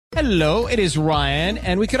Hello, it is Ryan,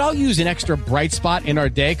 and we could all use an extra bright spot in our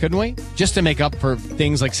day, couldn't we? Just to make up for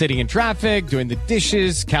things like sitting in traffic, doing the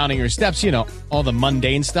dishes, counting your steps, you know, all the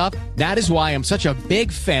mundane stuff. That is why I'm such a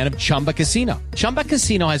big fan of Chumba Casino. Chumba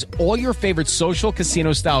Casino has all your favorite social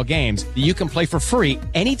casino-style games that you can play for free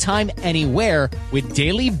anytime, anywhere with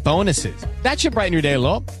daily bonuses. That should brighten your day a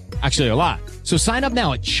little. Actually, a lot. So sign up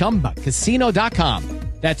now at ChumbaCasino.com.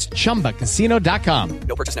 That's ChumbaCasino.com.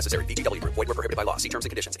 No purchase necessary. VGW Group. Void where prohibited by law. See terms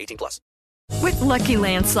and conditions. 18+. With Lucky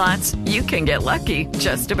Land Slots, you can get lucky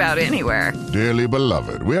just about anywhere. Dearly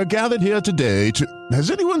beloved, we are gathered here today to...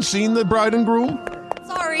 Has anyone seen the bride and groom?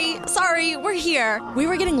 Sorry, we're here. We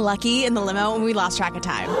were getting lucky in the limo and we lost track of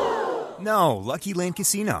time. No, Lucky Land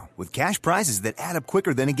Casino. With cash prizes that add up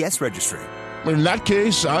quicker than a guest registry. In that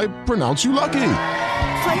case, I pronounce you lucky.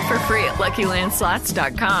 Play for free at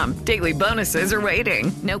LuckyLandSlots.com. Daily bonuses are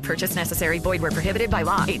waiting. No purchase necessary. Void where prohibited by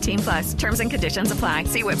law. 18+. Terms and conditions apply.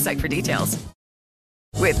 See website for details.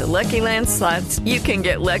 With the Lucky Land Slots, you can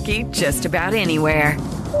get lucky just about anywhere.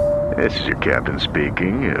 This is your captain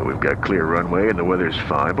speaking. We've got clear runway and the weather's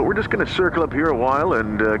fine, but we're just going to circle up here a while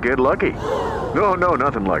and get lucky. No,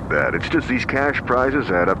 nothing like that. It's just these cash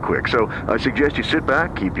prizes add up quick. So I suggest you sit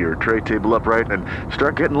back, keep your tray table upright, and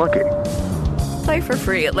start getting lucky. Play for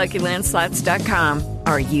free at LuckyLandSlots.com.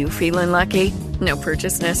 Are you feeling lucky? No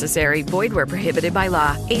purchase necessary. Void where prohibited by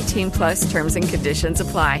law. 18+ terms and conditions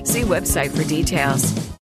apply. See website for details.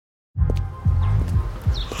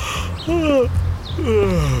 The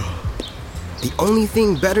only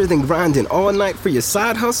thing better than grinding all night for your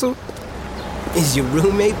side hustle is your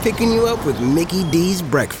roommate picking you up with Mickey D's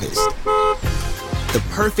breakfast. The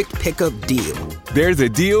perfect pickup deal. There's a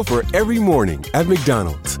deal for every morning at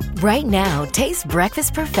McDonald's. Right now, taste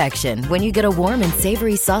breakfast perfection when you get a warm and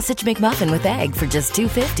savory sausage McMuffin with egg for just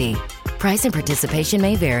 $2.50. Price and participation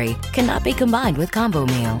may vary. Cannot be combined with combo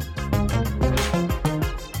meal.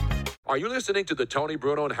 Are you listening to the Tony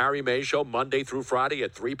Bruno and Harry May Show Monday through Friday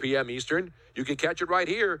at 3 p.m. Eastern? You can catch it right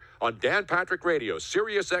here on Dan Patrick Radio,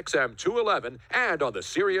 Sirius XM 211, and on the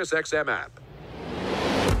Sirius XM app.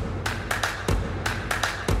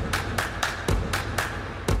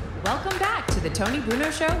 Welcome back to the Tony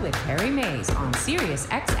Bruno Show with Harry Mays on Sirius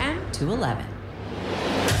XM 211.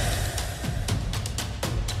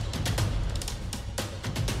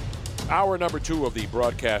 Hour number 2 of the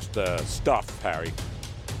broadcast stuff, Harry.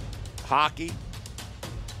 Hockey,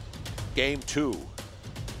 Game 2.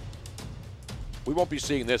 We won't be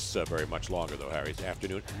seeing this very much longer, though, Harry. It's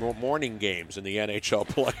afternoon, morning games in the NHL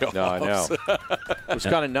playoffs. No, I know. It was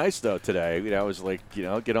kind of nice, though, today. I was like,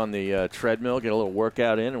 get on the treadmill, get a little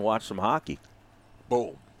workout in, and watch some hockey.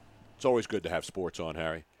 Boom. It's always good to have sports on,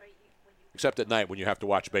 Harry. Except at night when you have to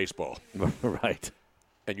watch baseball. Right.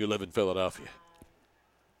 And you live in Philadelphia.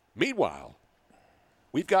 Meanwhile,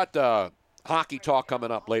 we've got hockey talk coming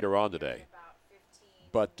up later on today.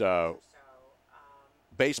 But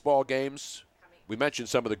baseball games, we mentioned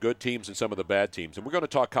some of the good teams and some of the bad teams. And we're going to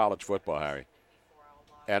talk college football, Harry.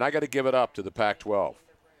 And I got to give it up to the Pac-12.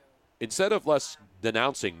 Instead of us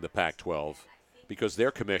denouncing the Pac-12 because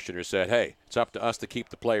their commissioner said, hey, it's up to us to keep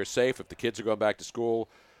the players safe. If the kids are going back to school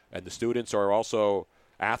and the students are also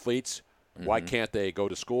athletes, why can't they go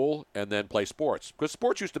to school and then play sports? Because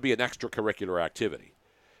sports used to be an extracurricular activity.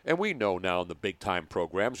 And we know now in the big-time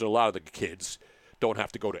programs that a lot of the kids don't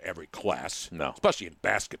have to go to every class. No. Especially in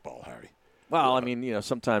basketball, Harry. Well, I mean,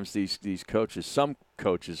 sometimes these coaches, some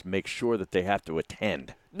coaches make sure that they have to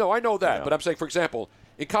attend. No, I know that. But I'm saying, for example,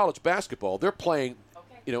 in college basketball, they're playing,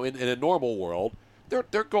 in a normal world, they're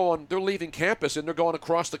leaving campus and they're going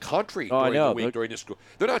across the country during the week, during the school.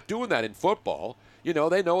 They're not doing that in football. They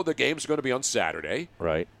know the game's going to be on Saturday.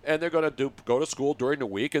 Right. And they're going to go to school during the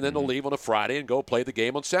week, and then they'll leave on a Friday and go play the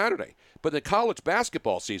game on Saturday. But the college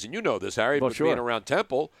basketball season, you know this, Harry, being around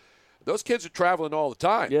Temple, those kids are traveling all the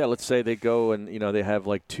time. Yeah, let's say they go and, they have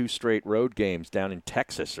like 2 straight road games down in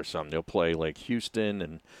Texas or something. They'll play like Houston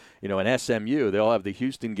and, and SMU. They'll have the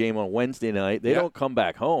Houston game on Wednesday night. They don't come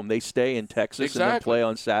back home. They stay in Texas and then play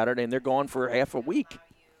on Saturday, and they're gone for half a week.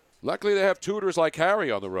 Luckily, they have tutors like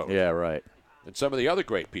Harry on the road. Yeah, right. And some of the other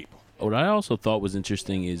great people. What I also thought was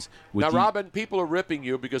interesting is... Robin, people are ripping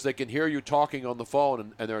you because they can hear you talking on the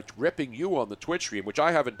phone, and they're ripping you on the Twitch stream, which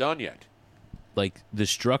I haven't done yet. Like, the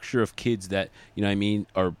structure of kids that,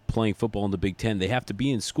 are playing football in the Big Ten, they have to be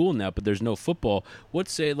in school now, but there's no football.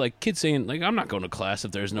 Kids saying, I'm not going to class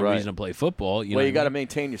if there's no reason to play football. You got to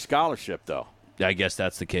maintain your scholarship, though. I guess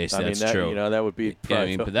that's the case. That's true. That would be...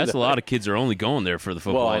 but that's a lot of kids are only going there for the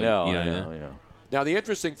football. Well, I know. Now, the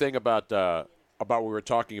interesting thing about what we were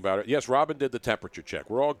talking about, yes, Robin did the temperature check.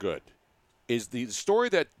 We're all good. is the story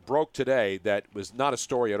that broke today that was not a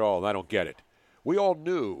story at all, and I don't get it. We all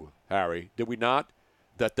knew, Harry, did we not,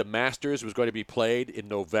 that the Masters was going to be played in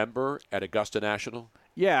November at Augusta National?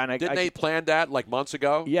 Yeah, and didn't they plan that like months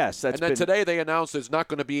ago? Yes, and then today they announced there's not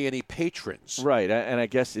going to be any patrons. Right, and I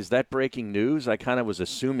guess, is that breaking news? I kind of was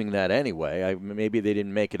assuming that anyway. Maybe they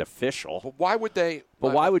didn't make it official. But why would they?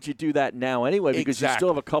 But why would you do that now anyway? Because Exactly. you still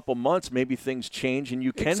have a couple months. Maybe things change, and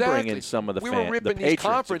you can bring in some of the fans. We were ripping the these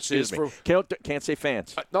patrons, conferences excuse for. me. Can't say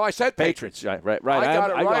fans. No, I said patrons. Right. I got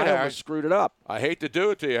it right, I Harry. screwed it up. I hate to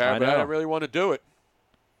do it to you, Harry, I but I know. don't really want to do it.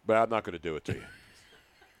 But I'm not going to do it to you.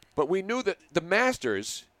 But we knew that the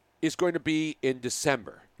Masters is going to be in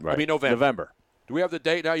December. Right. I mean, November. Do we have the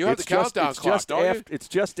date now? You have the countdown clock, don't you? It's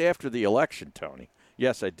just after the election, Tony.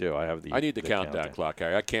 Yes, I do. I have the. I need the countdown clock,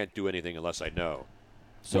 Harry. I can't do anything unless I know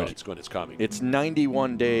when it's coming. It's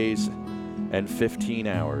 91 days and 15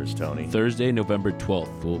 hours, Tony. Thursday, November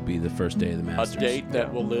 12th will be the first day of the Masters. A date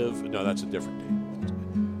that will live. No, that's a different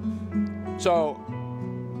date. So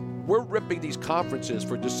we're ripping these conferences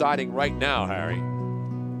for deciding right now, Harry.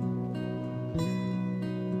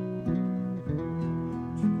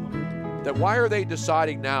 That why are they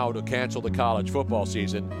deciding now to cancel the college football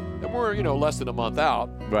season? And we're, less than a month out.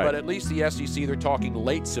 Right. But at least the SEC, they're talking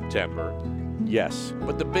late September. Yes.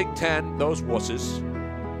 But the Big Ten, those wusses,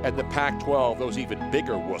 and the Pac-12, those even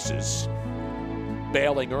bigger wusses,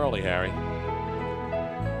 bailing early, Harry.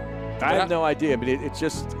 I have no idea. I mean, it's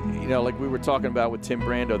just, like we were talking about with Tim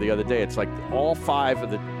Brando the other day, it's like all 5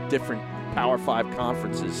 of the different Power 5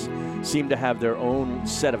 conferences seem to have their own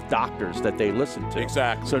set of doctors that they listen to.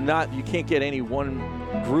 Exactly. So you can't get any one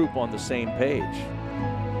group on the same page.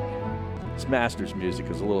 This Masters music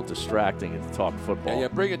is a little distracting to talk football. Yeah,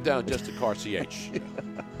 bring it down just to car CH.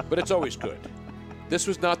 But it's always good. This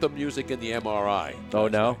was not the music in the MRI. Oh,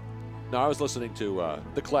 no? No, I was listening to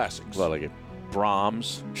the classics. Well, like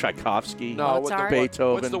Brahms, Tchaikovsky,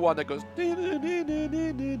 Beethoven. What's the one that goes?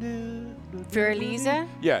 Für Elise?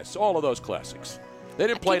 Yes, all of those classics. They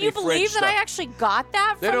didn't play Can you any French believe that stuff. I actually got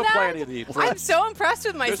that from They don't that? play any of the I'm so impressed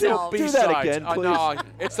with myself. There's no B-sides. No,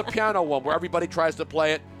 it's the piano one where everybody tries to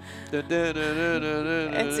play it. It's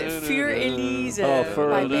Für Elise. Oh, Für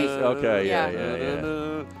by Elise. Beethoven. Okay,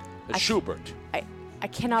 yeah. It's Schubert. I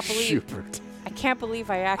cannot believe. Schubert. I can't believe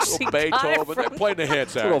I actually got Beethoven. it They're from playing the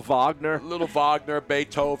hits. Little Wagner. Little Wagner,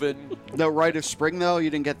 Beethoven. No Rite of Spring, though? You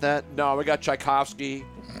didn't get that? No, we got Tchaikovsky.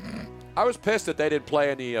 I was pissed that they didn't play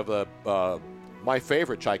any of my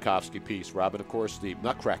favorite Tchaikovsky piece, Robin, of course, the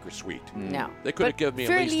Nutcracker Suite. No. They could have given me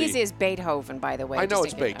Für at least Elise the... is Beethoven, by the way. I know just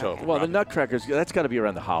it's in case- Beethoven. okay. Well, the Robin. Nutcrackers, that's got to be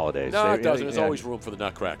around the holidays. No, it doesn't. There's Yeah. always room for the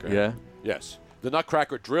Nutcracker. Yeah? Yes. The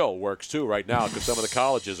Nutcracker drill works, too, right now, because some of the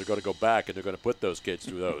colleges are going to go back and they're going to put those kids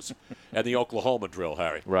through those. And the Oklahoma drill,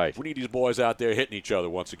 Harry. Right. We need these boys out there hitting each other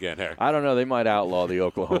once again, Harry. I don't know. They might outlaw the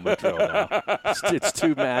Oklahoma drill now. It's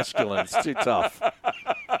too masculine. It's too tough.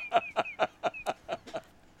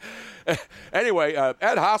 Anyway,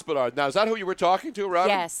 Ed Hospodar. Now, is that who you were talking to, Robin?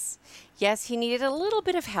 Yes. Yes, he needed a little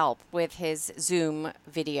bit of help with his Zoom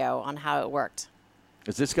video on how it worked.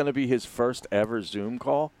 Is this going to be his first ever Zoom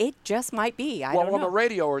call? It just might be. I Well, don't on know. a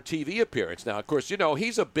radio or TV appearance. Now, of course,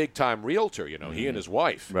 he's a big-time realtor, he and his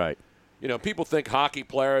wife. Right. People think hockey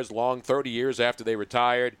players long 30 years after they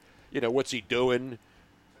retired, what's he doing?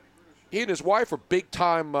 He and his wife are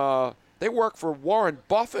big-time, they work for Warren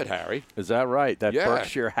Buffett, Harry. Is that right? That Yeah.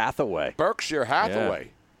 Berkshire Hathaway. Berkshire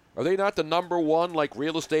Hathaway. Are they not the number one,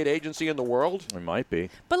 real estate agency in the world? It might be.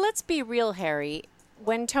 But let's be real, Harry.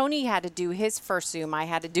 When Tony had to do his first Zoom, I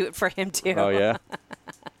had to do it for him, too. Oh, yeah?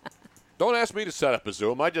 Don't ask me to set up a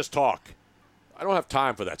Zoom. I just talk. I don't have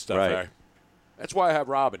time for that stuff, Right. Harry. That's why I have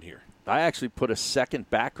Robin here. I actually put a second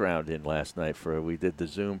background in last night we did the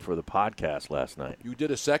Zoom for the podcast last night. You did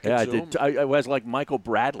a second Yeah, Zoom? I did. I was like Michael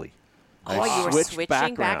Bradley. Oh, you were switched switching back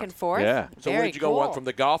background. and forth? Yeah. So Very where did you go cool. on from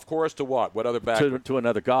the golf course to what? What other background? To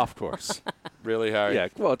another golf course. Really, Harry? Yeah,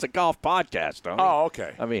 well, it's a golf podcast, don't Oh,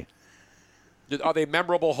 okay. I mean, Are they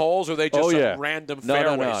memorable holes, or are they just some random No,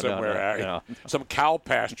 fairway somewhere, no, Harry? no. Some cow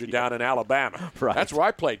pasture down in Alabama. Right. That's where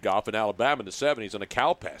I played golf in Alabama in the 70s on a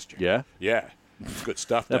cow pasture. Yeah? Yeah. It's good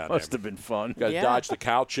stuff down That there. must have been fun. You got to dodge the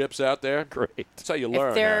cow chips out there. Great. That's how you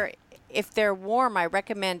learn. If they're warm, I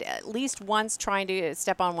recommend at least once trying to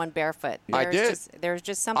step on one barefoot. I did. There's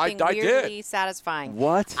just something I did. weirdly satisfying.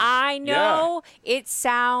 What? I know. It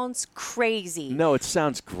sounds crazy. No, it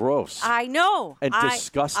sounds gross. I know. And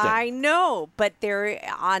disgusting. I know, but they're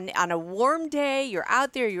on a warm day. You're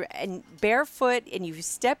out there. You're barefoot, and you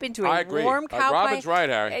step into I a agree. warm cow Robin's pie, right,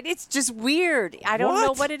 Harry. and it's just weird. I don't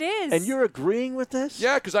know what it is. And you're agreeing with this?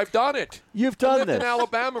 Yeah, because I've done it. You've I done lived this. in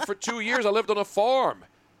Alabama for 2 years. I lived on a farm.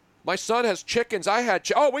 My son has chickens. I had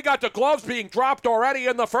we got the gloves being dropped already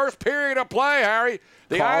in the first period of play, Harry.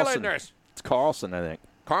 The Carlson. Islanders. It's Carlson, I think.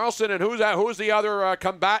 Carlson, and who's the other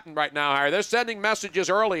combatant right now, Harry? They're sending messages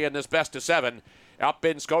early in this best of 7 up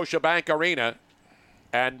in Scotiabank Arena.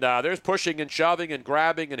 And there's pushing and shoving and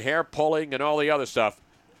grabbing and hair pulling and all the other stuff.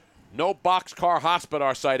 No Boxcar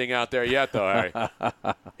Hospodar sighting out there yet, though, Harry.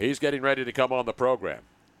 He's getting ready to come on the program.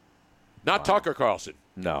 Not Tucker Carlson.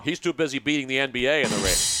 No. He's too busy beating the NBA in the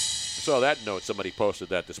race. I saw that note. Somebody posted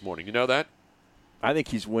that this morning. You know that? I think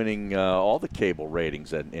he's winning all the cable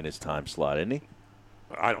ratings in his time slot, isn't he?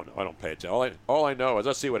 I don't know. I don't pay attention. All I know is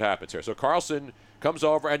let's see what happens here. So Carlson comes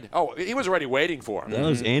over, and he was already waiting for him. That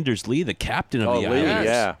was Anders Lee, the captain of the Lee, Islanders.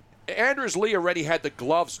 yeah. Anders Lee already had the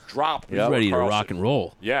gloves dropped. He's ready to rock and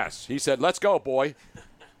roll. Yes. He said, let's go, boy.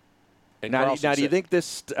 And Now, Carlson do you said- think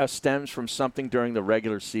this stems from something during the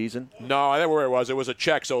regular season? No, I know where it was. It was a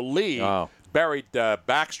check. So Lee buried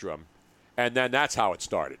Backstrom, and then that's how it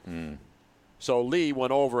started. So Lee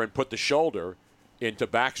went over and put the shoulder into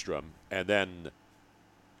Backstrom, and then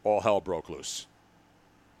all hell broke loose.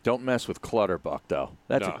 Don't mess with Clutterbuck, though.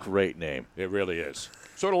 That's No. a great name. It really is.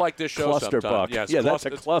 Sort of like this show sometimes. Clusterbuck. Yes, Yeah, that's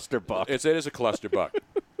a clusterbuck. It is a clusterbuck.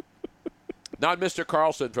 Not Mr.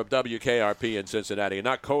 Carlson from WKRP in Cincinnati, and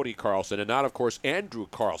not Cody Carlson, and not, of course, Andrew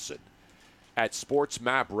Carlson at Sports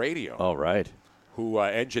Map Radio. All right. Who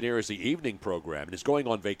engineers the evening program and is going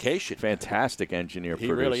on vacation. Fantastic engineer He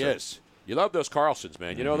producer. really is. You love those Carlsons,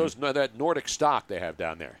 man. You know that Nordic stock they have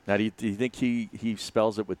down there. Now, do you think he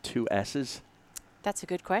spells it with 2 S's? That's a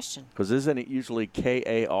good question. Because isn't it usually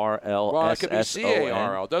Karlsson? Well, it could be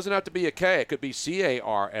C-A-R-L. It doesn't have to be a K. It could be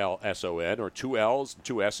C-A-R-L-S-O-N or 2 L's and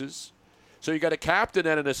 2 S's. So you got a captain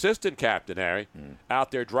and an assistant captain, Harry,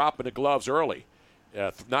 out there dropping the gloves early.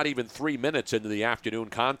 Not even 3 minutes into the afternoon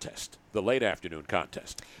contest, the late afternoon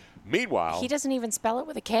contest. Meanwhile, He doesn't even spell it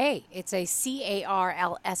with a K. It's a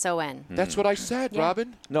Carlson. That's what I said, Yeah.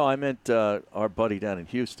 Robin. No, I meant our buddy down in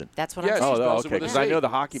Houston. That's what Yes, I'm he saying. spells it okay. with a Because I C. know the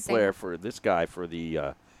hockey Same. player for this guy for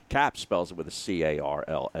the Caps spells it with a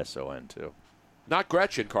Carlson too. Not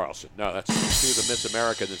Gretchen Carlson. No, she was a Miss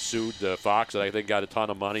America that sued Fox and I think got a ton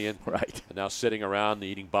of money in. Right. And now sitting around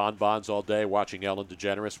eating bonbons all day, watching Ellen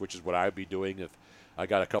DeGeneres, which is what I'd be doing if I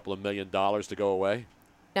got a couple of $1 million to go away.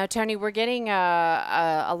 Now, Tony, we're getting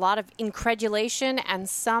a lot of incredulation and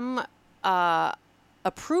some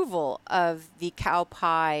approval of the cow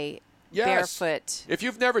pie barefoot. If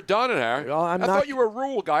you've never done it, Harry, Well, I thought you were a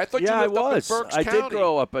rural guy. I thought you lived up in Berks I County. did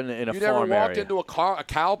grow up in a You farm never walked area. into a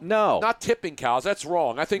cow? No. Not tipping cows. That's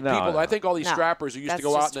wrong. I think No, no. I think all these No, strappers who used to that's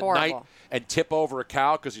go out just at night horrible. and tip over a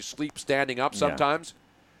cow because you sleep standing up sometimes.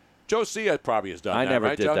 Joe Cia probably has done I that, never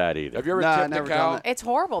right, did Joe? that either. Have you ever Nah, tipped never a done cow? it. It's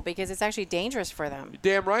horrible because it's actually dangerous for them. You're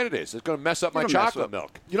damn right it is. It's going to mess up my You don't mess chocolate with-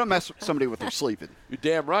 milk. You don't mess with somebody with their sleeping. You're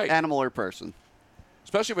damn right. Animal or person.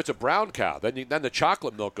 Especially if it's a brown cow. Then the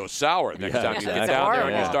chocolate milk goes sour next Yeah, time you get exactly. down there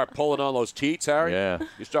and you Yeah. start pulling on those teats, Harry. Yeah.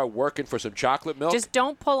 You start working for some chocolate milk. Just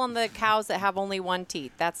don't pull on the cows that have only one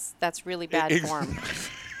teeth. That's really bad form.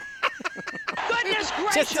 Goodness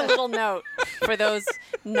gracious! Just a little note for those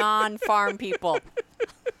non-farm people.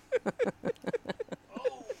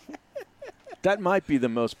 That might be the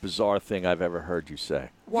most bizarre thing I've ever heard you say.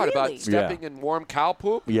 What Really? about stepping in warm cow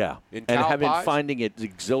poop? Yeah. In And cow pies? finding it It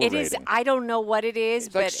exhilarating. is. I don't know what it is,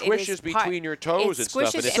 It's but like squishes it is part- between your toes it and stuff,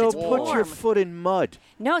 squishes and it's so it's put warm. your foot in mud.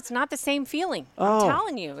 No, it's not the same feeling. Oh. I'm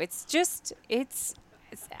telling you, it's just it's.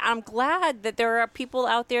 I'm glad that there are people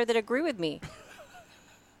out there that agree with me.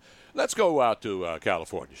 Let's go out to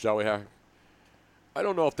California, shall we, Harry? I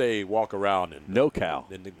don't know if they walk around in No cow.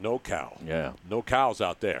 no cow. Yeah. No cows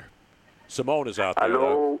out there. Simone is out there.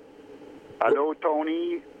 Hello,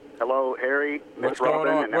 Tony. Hello, Harry. What's Miss Robin,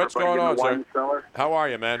 going on? and What's everybody going in the on, wine cellar. How are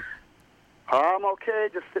you, man? I'm okay.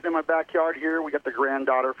 Just sitting in my backyard here. We got the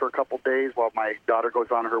granddaughter for a couple days while my daughter goes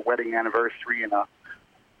on her wedding anniversary, and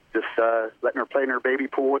just letting her play in her baby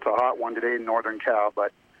pool. It's a hot one today in Northern Cal,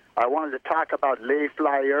 but I wanted to talk about Les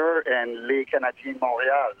Flyers and Les Canadiens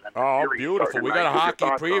Montréal. And the Oh, series beautiful. starting We got a tonight. hockey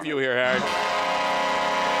What's your thoughts on preview it? here, Harry.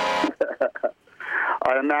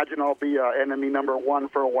 I imagine I'll be enemy number one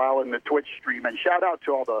for a while in the Twitch stream. And shout out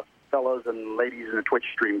to all the fellows and ladies in the Twitch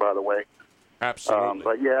stream, by the way. Absolutely.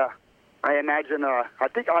 But yeah, I imagine. I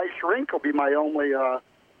think Ice Rink will be my only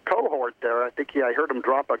cohort there. I think I heard him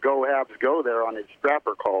drop a "Go Habs Go" there on his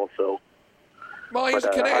strapper call. So. Well, he's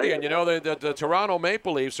But, a Canadian. You know, the Toronto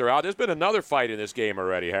Maple Leafs are out. There's been another fight in this game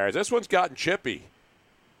already, Harry. This one's gotten chippy.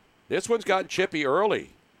 This one's gotten chippy early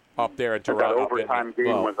up there in That Toronto. overtime game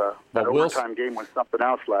was game was something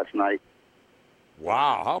else last night.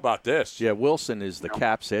 Wow, how about this? Yeah, Wilson is the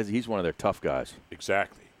Caps. He's one of their tough guys.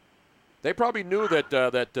 Exactly. They probably knew that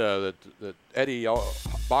Eddie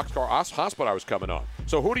Boxcar Hospodar was coming on.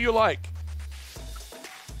 So who do you like?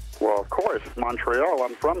 Well, of course, Montreal.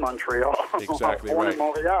 I'm from Montreal. Exactly Born right. in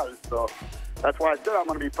Montreal, so that's why I said I'm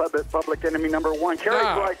going to be public enemy number one. Carey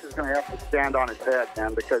Price is going to have to stand on his head,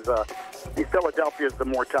 man, because Philadelphia is the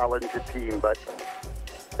more talented team. But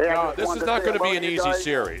no, this is not going to be an easy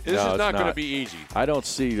series. This is not going to be easy. I don't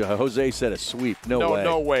see. Jose said a sweep. No way.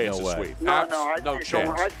 No way it's a sweep. No,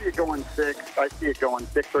 chance. I see it going 6. I see it going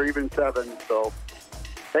 6 or even 7. So,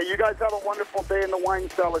 hey, you guys have a wonderful day in the wine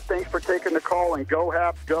cellar. Thanks for taking the call, and go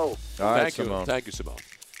Habs, go. All right, Thank you. Simone. Thank you, Simone.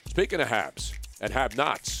 Speaking of Habs and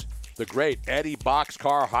Have-Nots, the great Eddie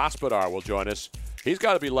Boxcar Hospodar will join us. He's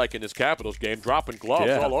got to be liking this Capitals game, dropping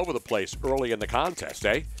gloves all over the place early in the contest,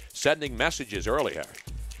 eh? Sending messages earlier.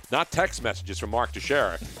 Not text messages from Mark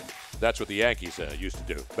Teixeira. That's what the Yankees used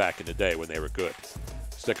to do back in the day when they were good.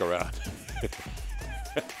 Stick around.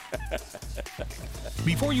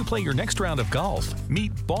 Before you play your next round of golf,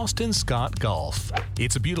 meet Boston Scott Golf.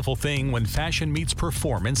 It's a beautiful thing when fashion meets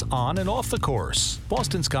performance on and off the course.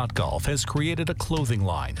 Boston Scott Golf has created a clothing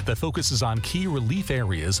line that focuses on key relief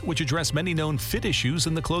areas which address many known fit issues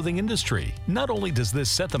in the clothing industry. Not only does this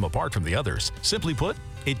set them apart from the others, simply put,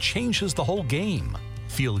 it changes the whole game.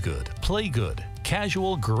 Feel good, play good,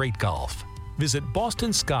 casual, great golf. Visit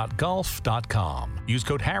bostonscottgolf.com. Use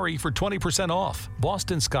code Harry for 20% off.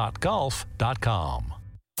 bostonscottgolf.com.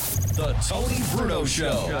 The Tony Bruno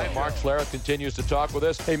Show. Okay, Mark Schlereth continues to talk with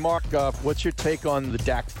us. Hey, Mark, what's your take on the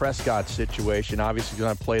Dak Prescott situation? Obviously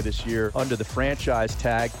going to play this year under the franchise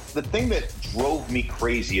tag. The thing that drove me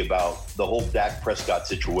crazy about the whole Dak Prescott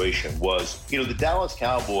situation was, the Dallas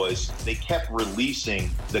Cowboys, they kept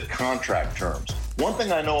releasing the contract terms. One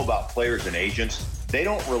thing I know about players and agents, they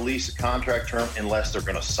don't release a contract term unless they're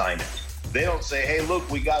going to sign it. They don't say, hey, look,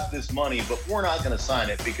 we got this money, but we're not going to sign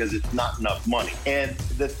it because it's not enough money. And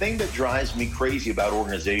the thing that drives me crazy about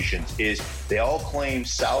organizations is they all claim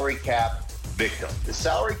salary cap victim. The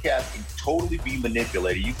salary cap can totally be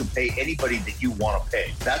manipulated. You can pay anybody that you want to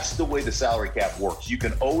pay. That's the way the salary cap works. You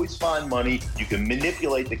can always find money. You can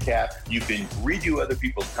manipulate the cap. You can redo other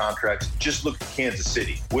people's contracts. Just look at Kansas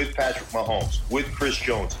City with Patrick Mahomes, with Chris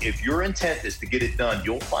Jones. If your intent is to get it done,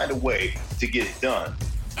 you'll find a way to get it done.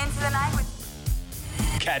 Into the night with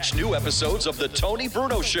Catch new episodes of The Tony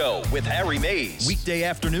Bruno Show with Harry Mays. Weekday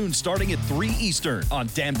afternoon starting at 3 Eastern on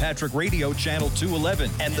Dan Patrick Radio Channel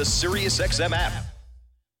 211 and the SiriusXM app.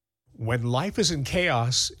 When life is in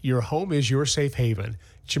chaos, your home is your safe haven.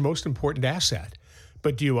 It's your most important asset.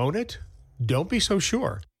 But do you own it? Don't be so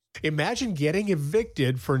sure. Imagine getting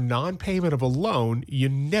evicted for non-payment of a loan you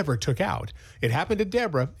never took out. It happened to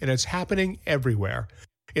Deborah, and it's happening everywhere.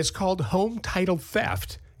 It's called home title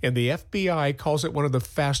theft, and the FBI calls it one of the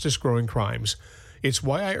fastest-growing crimes. It's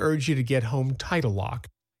why I urge you to get Home Title Lock.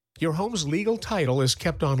 Your home's legal title is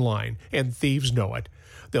kept online, and thieves know it.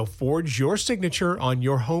 They'll forge your signature on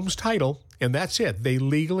your home's title, and that's it. They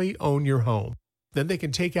legally own your home. Then they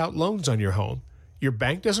can take out loans on your home. Your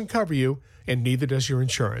bank doesn't cover you, and neither does your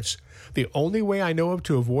insurance. The only way I know of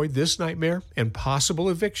to avoid this nightmare and possible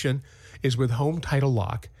eviction is with Home Title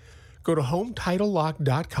Lock. Go to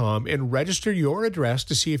HomeTitleLock.com and register your address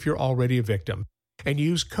to see if you're already a victim. And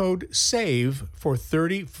use code SAVE for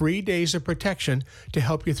 30 free days of protection to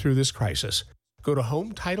help you through this crisis. Go to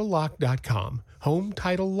HomeTitleLock.com.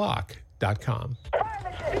 HomeTitleLock.com.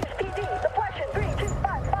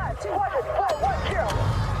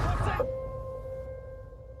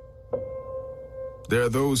 There are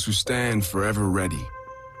those who stand forever ready.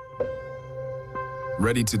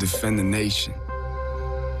 Ready to defend the nation.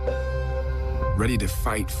 Ready to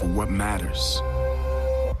fight for what matters,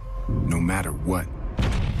 no matter what.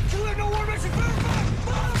 Do you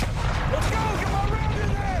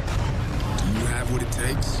have what it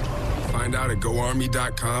takes? Find out at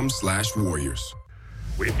GoArmy.com/warriors.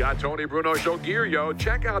 We've got Tony Bruno Show gear, yo.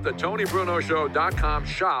 Check out the TonyBrunoShow.com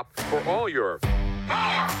shop for all your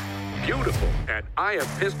beautiful and I am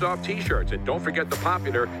pissed off t-shirts. And don't forget the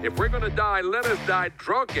popular, if we're going to die, let us die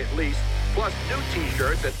drunk at least. Plus new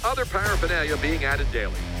t-shirts and other paraphernalia being added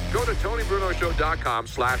daily. Go to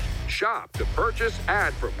TonyBrunoShow.com/shop to purchase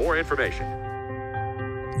and for more information.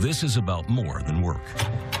 This is about more than work.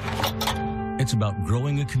 It's about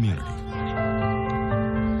growing a community.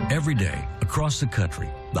 Every day, across the country,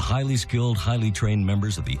 the highly skilled, highly trained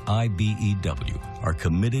members of the IBEW are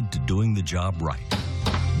committed to doing the job right,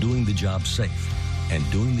 doing the job safe, and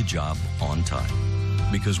doing the job on time.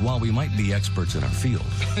 Because while we might be experts in our field,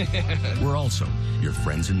 we're also your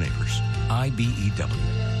friends and neighbors. IBEW,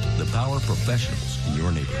 the power professionals in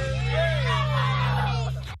your neighborhood.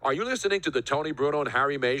 Are you listening to the Tony Bruno and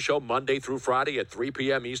Harry Mays Show Monday through Friday at 3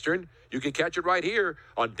 p.m. Eastern? You can catch it right here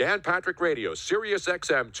on Dan Patrick Radio, Sirius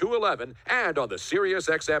XM 211, and on the Sirius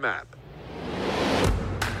XM app.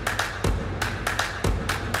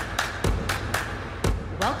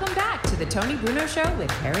 Welcome back to the Tony Bruno Show with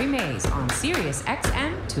Harry Mays on Sirius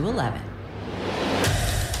XM 211.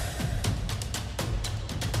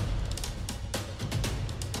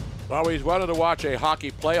 Well, we wanted to watch a hockey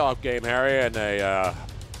playoff game, Harry, and a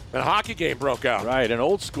hockey game broke out. Right, an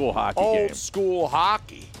old school hockey game. Old school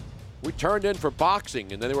hockey. We turned in for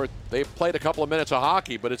boxing, and then they played a couple of minutes of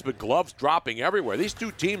hockey, but it's been gloves dropping everywhere. These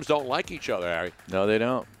two teams don't like each other, Harry. No, they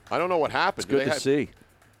don't. I don't know what happened. It's good to see.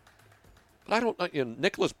 But I don't know.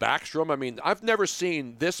 Nicholas Backstrom, I mean, I've never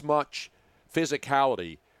seen this much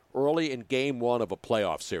physicality early in game one of a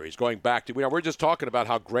playoff series. Going back to, we're just talking about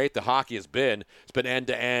how great the hockey has been. It's been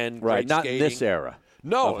end-to-end, right, great not skating. in this era.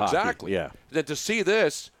 No, exactly. Yeah. Then to see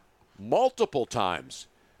this multiple times,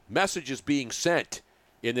 messages being sent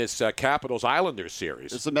in this Capitals Islanders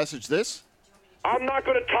series. Is the message this? I'm not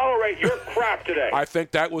going to tolerate your crap today. I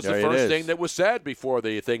think that was the first thing that was said before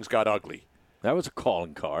the things got ugly. That was a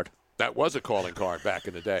calling card. That was a calling card back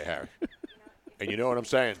in the day, Harry. And you know what I'm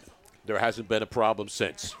saying? There hasn't been a problem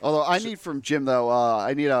since. Although I need from Jim, though,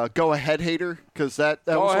 I need a go-ahead hater, because that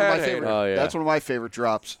was one of my favorite. Oh, yeah. That's one of my favorite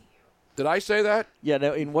drops. Did I say that? Yeah,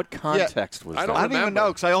 now in what context was that? I don't even know,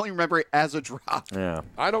 because I only remember it as a drop. Yeah.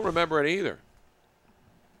 I don't remember it either.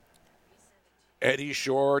 Eddie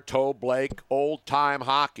Shore, Toe Blake, old-time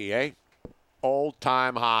hockey, eh?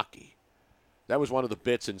 Old-time hockey. That was one of the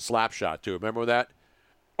bits in Slapshot, too. Remember that?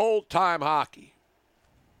 Old-time hockey.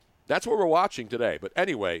 That's what we're watching today. But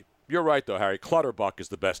anyway, you're right, though, Harry. Clutterbuck is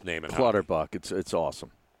the best name in hockey. Clutterbuck. It's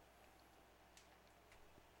awesome.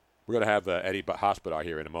 We're going to have Eddie Hospodar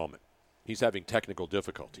here in a moment. He's having technical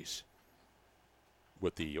difficulties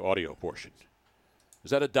with the audio portion.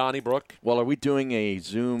 Is that a Donnybrook? Well, are we doing a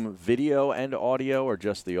Zoom video and audio or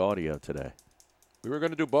just the audio today? We were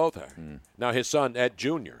going to do both, Harry. Now, his son, Ed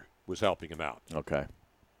Jr., was helping him out. Okay.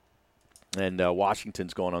 And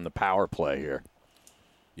Washington's going on the power play here.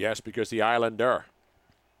 Yes, because the Islander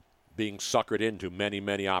being suckered into many,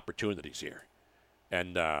 many opportunities here.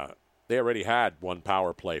 And they already had one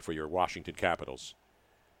power play for your Washington Capitals.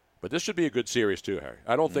 But this should be a good series, too, Harry.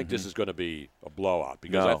 I don't think this is going to be a blowout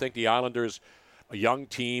because I think the Islanders, a young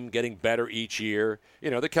team, getting better each year.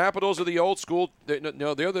 You know, the Capitals are the old school. They're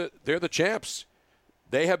the champs.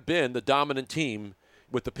 They have been the dominant team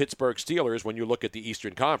with the Pittsburgh Steelers when you look at the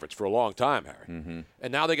Eastern Conference for a long time, Harry.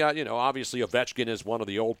 And now they got, obviously Ovechkin is one of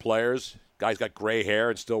the old players. Guy's got gray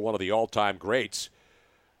hair and still one of the all-time greats.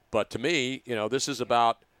 But to me, this is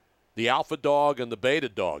about the alpha dog and the beta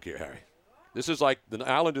dog here, Harry. This is like the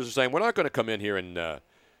Islanders are saying, we're not going to come in here and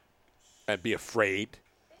be afraid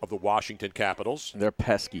of the Washington Capitals. They're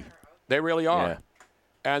pesky. They really are. Yeah.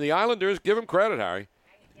 And the Islanders, give them credit, Harry.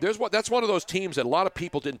 That's one of those teams that a lot of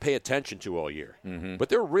people didn't pay attention to all year. But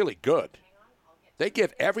they're really good. They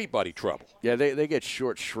give everybody trouble. Yeah, they get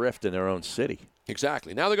short shrift in their own city.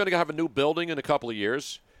 Exactly. Now they're going to have a new building in a couple of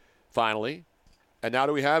years, finally. And now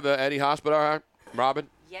do we have Eddie Hospodar, Robin?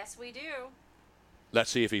 Yes, we do. Let's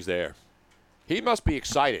see if he's there. He must be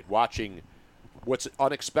excited watching what's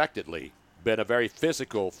unexpectedly been a very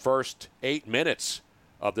physical first 8 minutes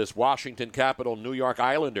of this Washington Capital New York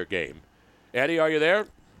Islander game. Eddie, are you there?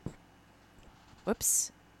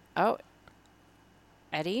 Whoops. Oh,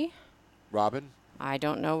 Eddie? Robin? I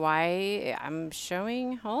don't know why I'm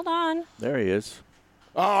showing. Hold on. There he is.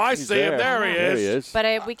 Oh, I see him. There he is. There he is.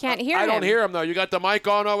 But we can't hear him. I don't hear him, though. You got the mic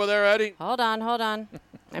on over there, Eddie? Hold on.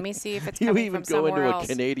 Let me see if it's You coming even from go somewhere into else. a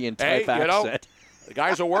Canadian-type accent. The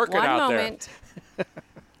guys are working One out moment.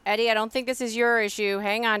 Eddie, I don't think this is your issue.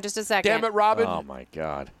 Hang on just a second. Damn it, Robin. Oh, my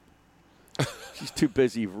God. She's too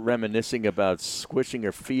busy reminiscing about squishing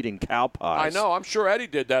her feet in cow pies. I know. I'm sure Eddie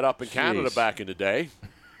did that up in Canada Jeez. back in the day.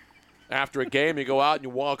 After a game, you go out and you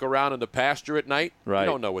walk around in the pasture at night. Right. You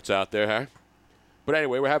don't know what's out there, huh? But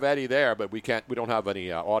anyway, we have Eddie there, but we don't have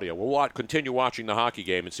any audio. We'll continue watching the hockey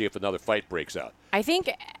game and see if another fight breaks out. I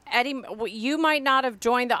think, Eddie, you might not have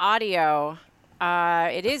joined the audio.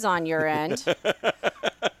 It is on your end.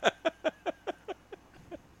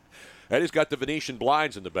 Eddie's got the Venetian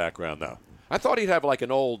blinds in the background now. I thought he'd have like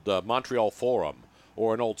an old Montreal Forum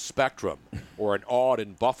or an old Spectrum or an Odd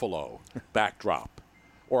in Buffalo backdrop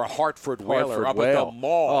or a Hartford Whaler up at the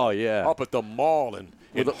mall. Oh, yeah. Up at the mall in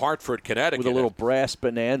Hartford, Connecticut. With a little brass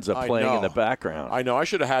bonanza playing in the background. I know. I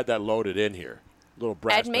should have had that loaded in here. Little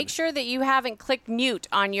brass. Ed, make sure that you haven't clicked mute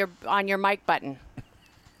on your mic button.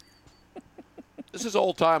 This is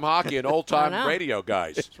old-time hockey and old-time radio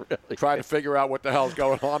guys really trying to figure out what the hell's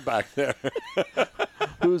going on back there.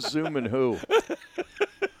 Who's zooming who?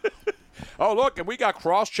 Oh, look, and we got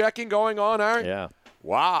cross-checking going on, Aaron? Yeah.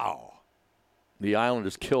 Wow. The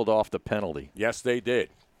Islanders killed off the penalty. Yes, they did.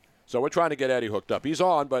 So we're trying to get Eddie hooked up. He's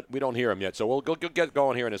on, but we don't hear him yet, so we'll get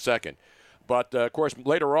going here in a second. But, of course,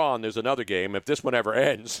 later on there's another game. If this one ever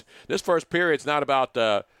ends, this first period's not about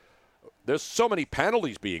there's so many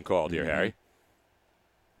penalties being called here, Harry.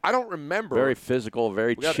 I don't remember. Very physical,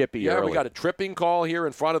 very chippy early. We got a tripping call here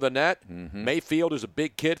in front of the net. Mayfield is a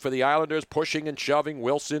big kid for the Islanders, pushing and shoving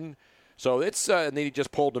Wilson. So it's and then he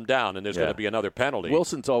just pulled him down, and there's going to be another penalty.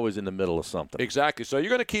 Wilson's always in the middle of something. Exactly. So you're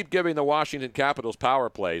going to keep giving the Washington Capitals power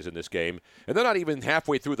plays in this game, and they're not even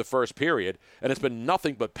halfway through the first period, and it's been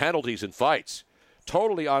nothing but penalties and fights.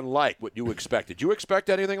 Totally unlike what you expected. Did you expect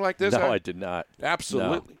anything like this? No, I did not.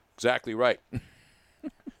 Absolutely. No. Exactly right.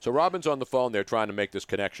 So Robin's on the phone there trying to make this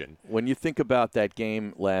connection. When you think about that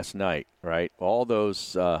game last night, right, all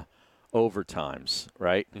those overtimes,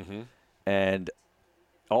 right, and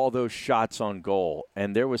all those shots on goal,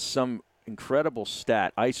 and there was some incredible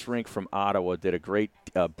stat. Ice Rink from Ottawa did a great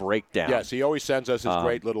breakdown. Yes, he always sends us his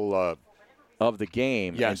great little of the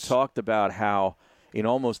game and talked about how in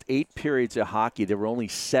almost 8 periods of hockey there were only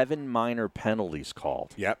 7 minor penalties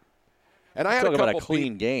called. Yep. And I had talking a couple about a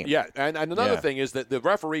clean game. Yeah, and another thing is that the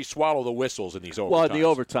referees swallow the whistles in these overtimes. Well, in the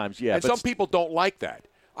overtimes, yeah. And some people don't like that.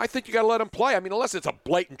 I think you got to let them play. I mean, unless it's a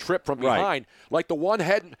blatant trip from behind, like the one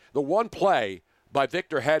play by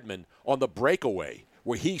Victor Hedman on the breakaway,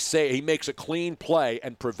 where he makes a clean play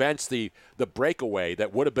and prevents the breakaway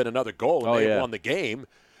that would have been another goal and they won the game.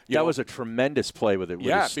 That was a tremendous play with it.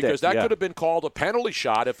 With his stick. Because that could have been called a penalty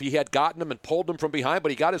shot if he had gotten him and pulled him from behind,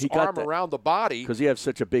 but he got his arm around the body. Because he has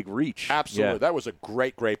such a big reach. Absolutely. Yeah. That was a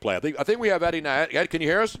great, great play. I think we have Eddie now. Ed, can you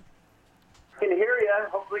hear us? I can hear you.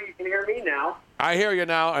 Hopefully you can hear me now. I hear you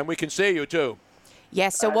now, and we can see you, too.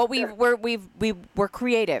 Yes, so what we're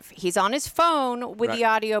creative. He's on his phone with the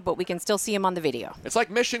audio, but we can still see him on the video. It's like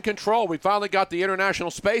Mission Control. We finally got the International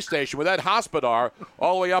Space Station with Ed Hospodar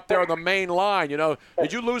all the way up there on the main line. You know,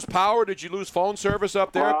 did you lose power? Did you lose phone service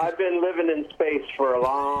up there? I've been living in space for a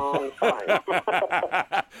long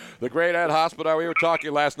time. The great Ed Hospodar. We were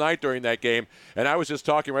talking last night during that game, and I was just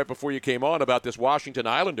talking right before you came on about this Washington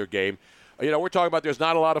Islander game. You know, we're talking about there's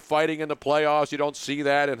not a lot of fighting in the playoffs. You don't see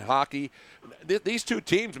that in hockey. These two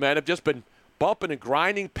teams, man, have just been bumping and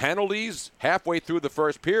grinding penalties halfway through the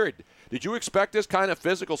first period. Did you expect this kind of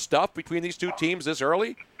physical stuff between these two teams this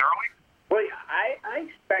early? Well, I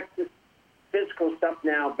expect this physical stuff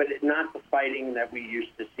now, but not the fighting that we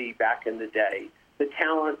used to see back in the day. The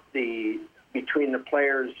talent, between the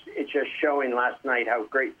players, it's just showing last night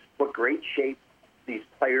what great shape these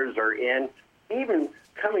players are in. Even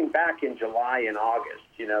coming back in July and August,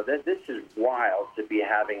 you know, this is wild to be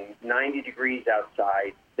having 90 degrees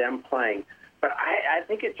outside, them playing. But I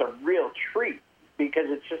think it's a real treat because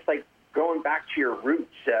it's just like going back to your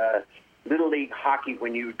roots. Little League hockey,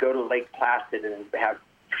 when you would go to Lake Placid and have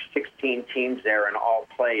 16 teams there and all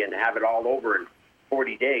play and have it all over in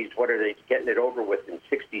 40 days, what are they getting it over with in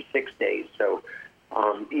 66 days? So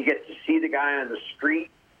you get to see the guy on the street.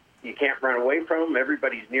 You can't run away from them.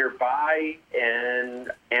 Everybody's nearby,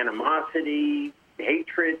 and animosity,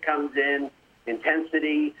 hatred comes in,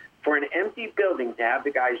 intensity. For an empty building to have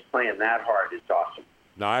the guys playing that hard is awesome.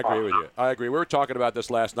 No, I agree with you. I agree. We were talking about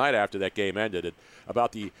this last night after that game ended,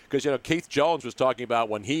 because, you know, Keith Jones was talking about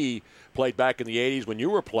when he played back in the 80s when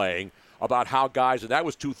you were playing, about how guys, and that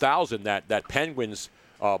was 2000, that Penguins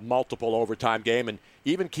multiple overtime game, and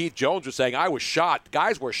even Keith Jones was saying, I was shot.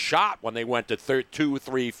 Guys were shot when they went to 2,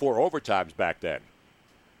 3, 4 overtimes back then.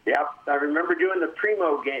 Yep. I remember doing the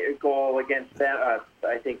Primo goal against them.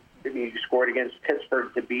 I think he scored against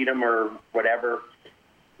Pittsburgh to beat them or whatever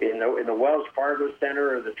in the Wells Fargo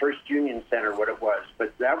Center or the First Union Center, what it was.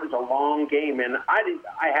 But that was a long game, and I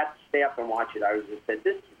had to stay up and watch it. I was just said,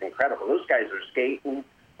 this is incredible. Those guys are skating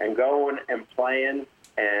and going and playing,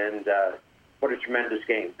 and what a tremendous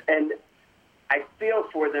game. And I feel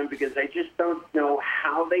for them because I just don't know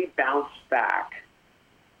how they bounced back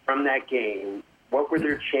from that game. What were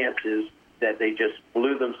their chances that they just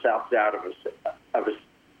blew themselves out of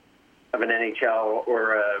an NHL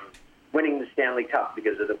or winning the Stanley Cup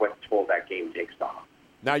because of what toll that game takes off?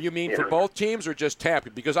 Now, you mean for both teams or just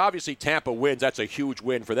Tampa? Because obviously Tampa wins. That's a huge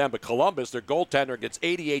win for them. But Columbus, their goaltender, gets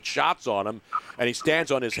 88 shots on him, and he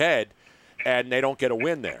stands on his head, and they don't get a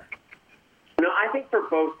win there. No, I think for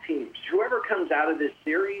both teams, whoever comes out of this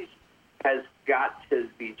series has got to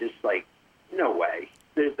be just like, no way,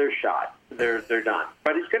 they're shot, they're done.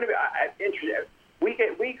 But it's going to be interesting.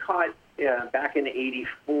 We caught back in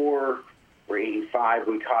 '84 or '85,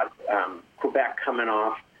 we caught Quebec coming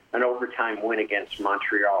off an overtime win against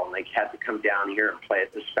Montreal, and they had to come down here and play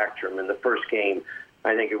at the Spectrum. In the first game,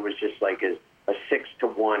 I think it was just like a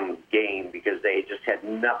 6-1 game because they just had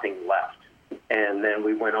nothing left. And then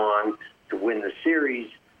we went on to win the series,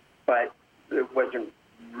 but it wasn't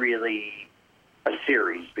really a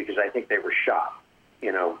series because I think they were shot.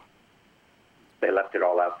 They left it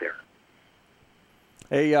all out there.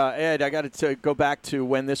 Hey, Ed, I got to go back to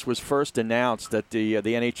when this was first announced that the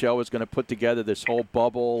NHL was going to put together this whole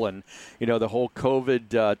bubble and, the whole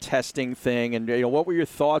COVID testing thing. And, what were your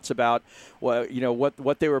thoughts about,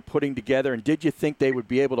 what they were putting together? And did you think they would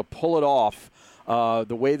be able to pull it off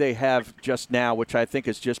the way they have just now, which I think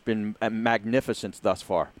has just been magnificent thus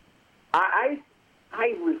far? I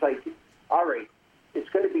was like, all right, it's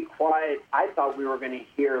going to be quiet. I thought we were going to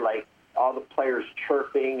hear, like, all the players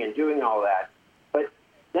chirping and doing all that. But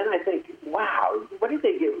then I think, wow, what did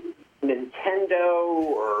they get? Nintendo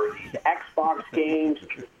or these Xbox games?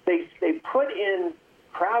 They put in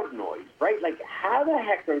crowd noise, right? Like, how the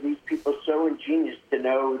heck are these people so ingenious to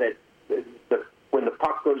know that when the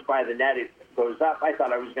puck goes by the net, it goes up? I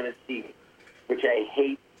thought I was going to see, which I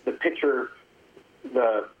hate,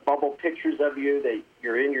 the bubble pictures of you that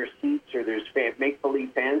you're in your seats or there's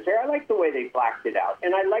make-believe fans there. I like the way they blacked it out.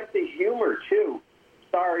 And I like the humor, too.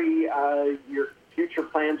 Sorry, your future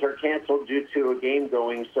plans are canceled due to a game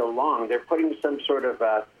going so long. They're putting some sort of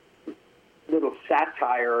little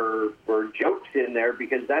satire or jokes in there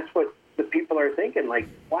because that's what the people are thinking. Like,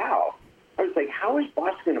 wow. I was like, how is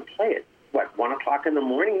Boston going to play it? What, 1 o'clock in the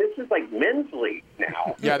morning? This is like men's league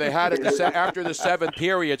now. Yeah, they had it after the seventh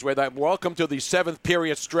periods where that welcome to the seventh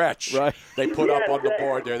period stretch. Right. They put up on the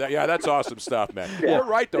board there. That's awesome stuff, man. Yeah. You're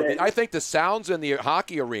right, though. I think the sounds in the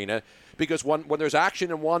hockey arena, because when there's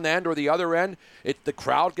action in one end or the other end, the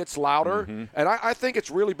crowd gets louder. Mm-hmm. And I think it's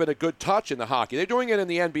really been a good touch in the hockey. They're doing it in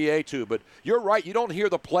the NBA, too. But you're right. You don't hear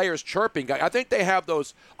the players chirping. I think they have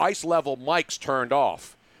those ice-level mics turned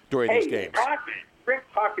off during these games. Rick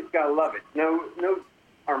Hawkins got to love it. No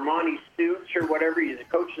Armani suits or whatever. The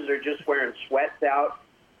coaches are just wearing sweats out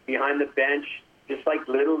behind the bench, just like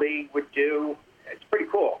Little League would do. It's pretty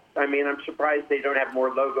cool. I mean, I'm surprised they don't have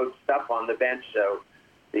more logoed stuff on the bench so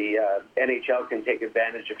the NHL can take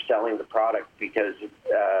advantage of selling the product because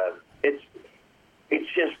it's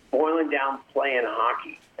just boiling down playing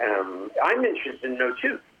hockey. I'm interested to know,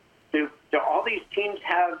 too. Do all these teams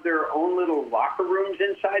have their own little locker rooms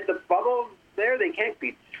inside the bubble? There, they can't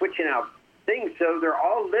be switching out things, so they're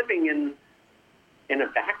all living in a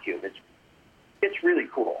vacuum. It's really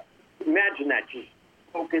cool. Imagine that, just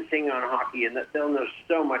focusing on hockey, and that they'll know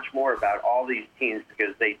so much more about all these teams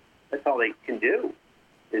because that's all they can do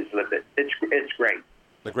is live it. It's great.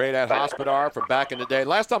 The great Ed Hospodar from back in the day.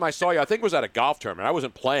 Last time I saw you, I think it was at a golf tournament. I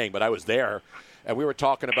wasn't playing, but I was there. And we were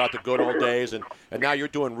talking about the good old days, and now you're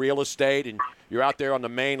doing real estate, and you're out there on the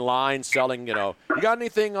main line selling, you got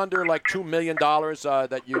anything under like $2 million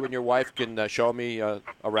that you and your wife can show me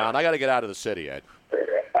around? I got to get out of the city, Ed.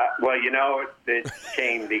 Well, it's a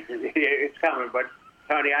shame because it's coming, but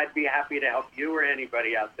Tony, I'd be happy to help you or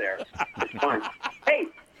anybody out there. It's fun. Hey,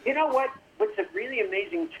 you know what? What's really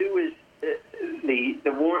amazing, too, is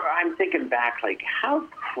the war. I'm thinking back, like, how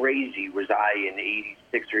crazy was I in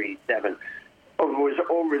 '86 or '87? Was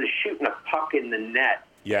over the shooting a puck in the net,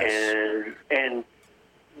 yes, and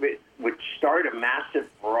it would start a massive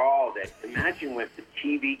brawl. That imagine if the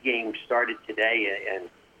TV game started today,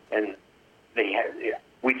 and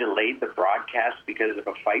we delayed the broadcast because of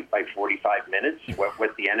a fight by 45 minutes.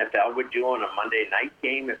 What the NFL would do on a Monday night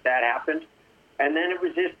game if that happened, and then it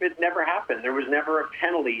was as if it never happened. There was never a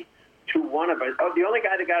penalty to one of us. Oh, the only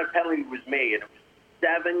guy that got a penalty was me, and it was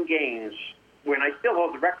 7 games. When I still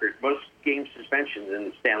hold the record, most game suspensions in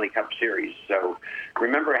the Stanley Cup Series. So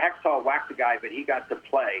remember, Hextall whacked the guy, but he got to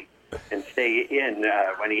play and stay in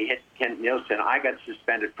when he hit Kent Nielsen. I got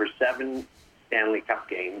suspended for 7 Stanley Cup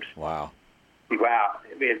games. Wow.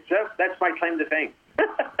 That's my claim to fame.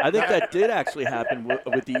 I think that did actually happen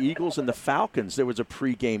with the Eagles and the Falcons. There was a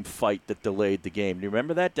pregame fight that delayed the game. Do you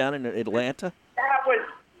remember that down in Atlanta?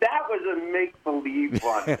 That was a make-believe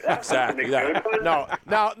one. Exactly. No,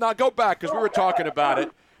 now go back because we were talking about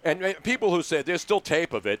it, and people who said there's still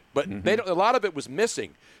tape of it, but a lot of it was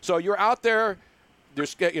missing. So you're out there.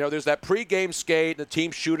 There's that pregame skate. The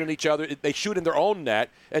teams shooting each other. They shoot in their own net,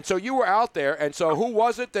 and so you were out there. And so who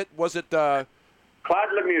was it? Was it Claude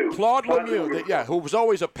Lemieux? Claude Lemieux, who was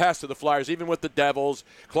always a pest to the Flyers, even with the Devils.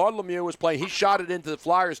 Claude Lemieux was playing. He shot it into the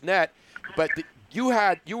Flyers' net, but.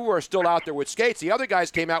 You were still out there with skates. The other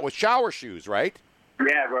guys came out with shower shoes, right?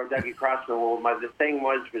 Yeah, Dougie Crossman. Well, the thing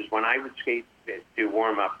was when I would skate do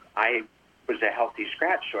warm up, I was a healthy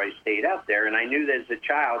scratch, so I stayed out there. And I knew that as a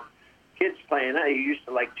child, kids playing, I used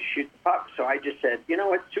to like to shoot the puck. So I just said, you know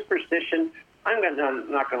what, superstition, I'm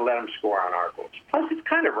not going to let them score on our goals. Plus, it's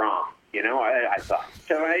kind of wrong, I thought.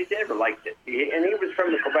 So I never liked it. And he was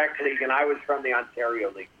from the Quebec League, and I was from the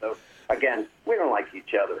Ontario League. So, again, we don't like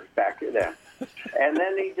each other back there. And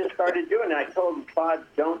then he just started doing it. I told him, Claude,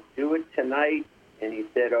 don't do it tonight. And he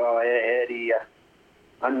said, oh, Eddie,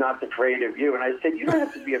 I'm not afraid of you. And I said, you don't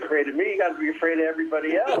have to be afraid of me. You got to be afraid of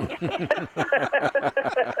everybody else.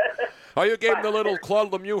 Oh, you gave him the little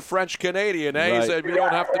Claude Lemieux French-Canadian, eh? Right. He said, you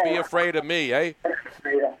don't have to be afraid of me, eh?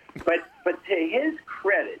 Yeah. But to his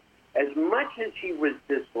credit, as much as he was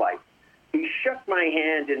disliked, he shook my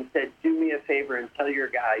hand and said, do me a favor and tell your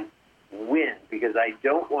guys, win, because I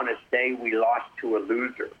don't want to say we lost to a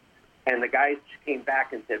loser. And the guys came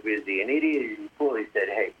back and said, is he an idiot? Is he a fool? He said,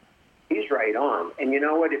 hey, he's right on. And you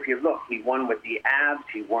know what? If you look, he won with the Avs.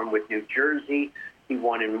 He won with New Jersey. He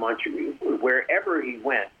won in Montreal. Wherever he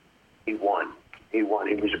went, he won. He won.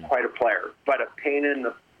 He was quite a player, but a pain in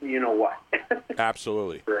the you-know-what.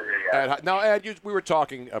 Absolutely. Now, Ed, we were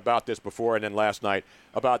talking about this before and then last night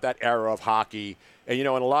about that era of hockey. And, and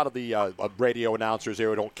a lot of the radio announcers here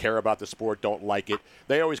who don't care about the sport, don't like it,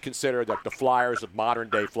 they always consider that the Flyers, of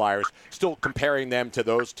modern-day Flyers, still comparing them to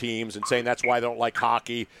those teams and saying that's why they don't like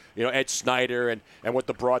hockey, Ed Snyder and what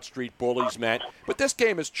the Broad Street Bullies meant. But this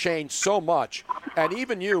game has changed so much. And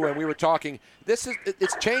even you, when we were talking,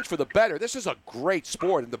 it's changed for the better. This is a great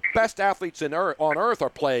sport, and the best athletes on earth are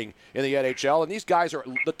playing in the NHL. And these guys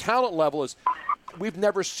the talent level is, we've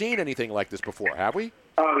never seen anything like this before, have we?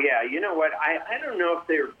 Oh, yeah. You know what? I don't know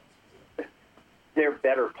if they're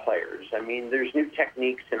better players. I mean, there's new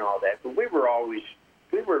techniques and all that, but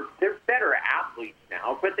they're better athletes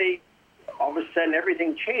now, but all of a sudden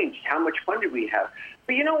everything changed. How much fun did we have?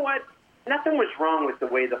 But you know what? Nothing was wrong with the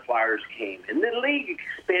way the Flyers came. And the league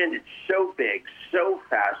expanded so big, so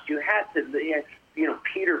fast. You had to,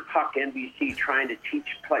 Peter Puck, NBC, trying to teach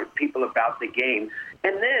people about the game.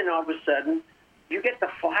 And then all of a sudden, you get the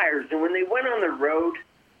Flyers, and when they went on the road,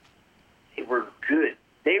 they were good.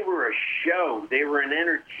 They were a show. They were an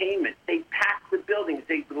entertainment. They packed the buildings.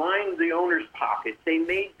 They lined the owners' pockets. They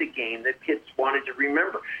made the game that kids wanted to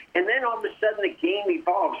remember. And then all of a sudden, the game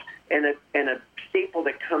evolves, and a staple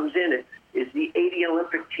that comes in is the '80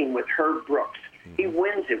 Olympic team with Herb Brooks. He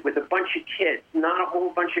wins it with a bunch of kids. Not a whole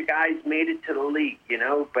bunch of guys made it to the league,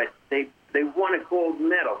 but they won a gold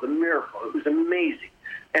medal, the miracle. It was amazing.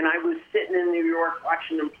 And I was sitting in New York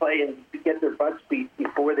watching them play and get their butts beat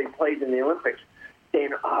before they played in the Olympics,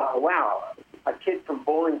 saying, oh, wow, a kid from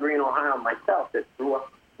Bowling Green, Ohio, myself, that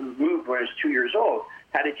moved when I was 2 years old,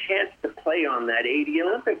 had a chance to play on that '80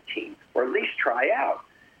 Olympic team, or at least try out.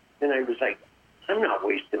 And I was like, I'm not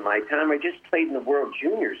wasting my time. I just played in the World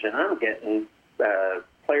Juniors, and I'm getting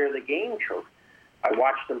Player of the Game trophy. I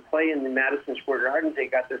watched them play in the Madison Square Garden. They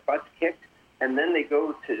got their butts kicked, and then they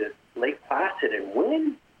go to Lake Placid and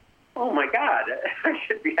win. Oh, my God. I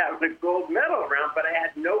should be having a gold medal around, but I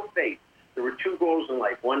had no faith. There were two goals in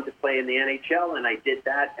life, one to play in the NHL, and I did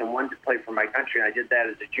that, and one to play for my country, and I did that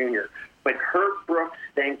as a junior. But Herb Brooks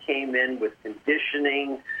then came in with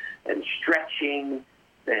conditioning and stretching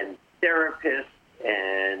and therapists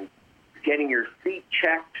and getting your feet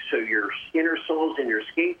checked so your inner soles and your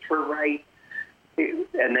skates were right.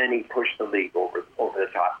 And then he pushed the league over the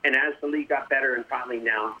top. And as the league got better, and finally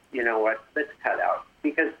now, you know what, let's cut out.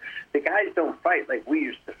 Because the guys don't fight like we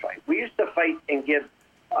used to fight. We used to fight and give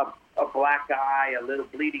a black eye, a little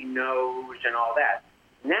bleeding nose, and all that.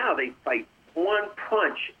 Now they fight one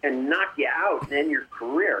punch and knock you out and end your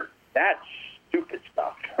career. That's stupid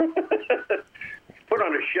stuff. Put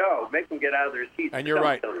on a show, make them get out of their seats. And you're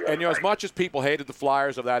right. And as much as people hated the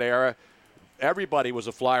Flyers of that era, everybody was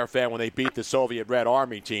a Flyer fan when they beat the Soviet Red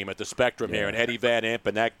Army team at the Spectrum here, and Eddie Van Impe,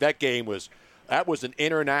 and that game was an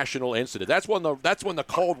international incident. That's when the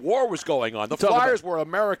Cold War was going on. The Flyers were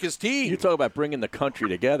America's team. You talk about bringing the country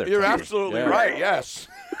together. You're absolutely right. Yes.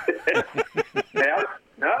 Yeah.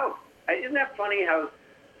 No. Isn't that funny how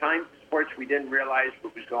time sports we didn't realize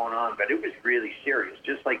what was going on, but it was really serious.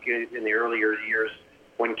 Just like in the earlier years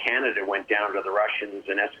when Canada went down to the Russians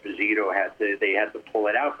and Esposito had to pull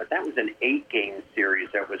it out. But that was an 8-game series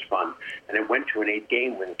that was fun, and it went to an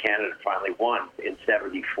 8-game when Canada finally won in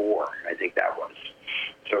 '74. I think that was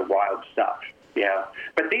so wild stuff. Yeah,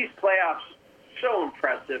 but these playoffs so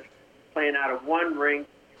impressive, playing out of one rink,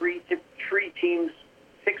 three teams,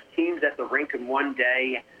 6 teams at the rink in one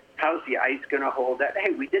day. How's the ice going to hold that?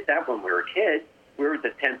 Hey, we did that when we were a kid. we're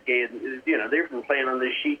the 10th game. You know, they've been playing on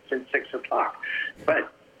this sheet since 6 o'clock.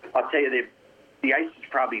 But I'll tell you, the ice is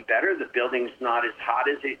probably better. The building's not as hot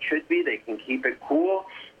as it should be. They can keep it cool.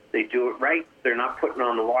 They do it right. They're not putting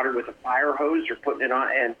on the water with a fire hose or putting it on,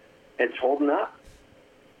 and it's holding up.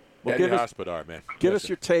 Well, give Hospodar, man. Give us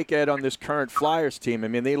your take, Ed, on this current Flyers team. I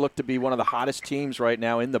mean, they look to be one of the hottest teams right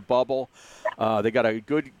now in the bubble. They got a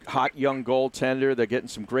good, hot, young goaltender. They're getting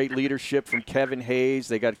some great leadership from Kevin Hayes.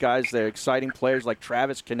 They got guys that are exciting players like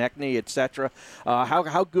Travis Konechny, etc.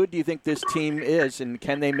 How good do you think this team is, and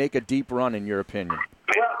can they make a deep run, in your opinion?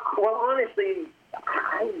 Well, honestly,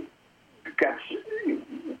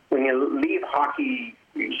 when you leave hockey,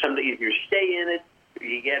 someday if you stay in it,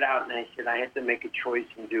 you get out, and I said I had to make a choice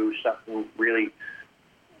and do something really,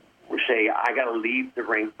 say I got to leave the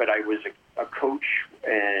rink, but I was a coach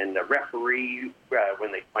and a referee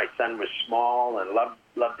when my son was small and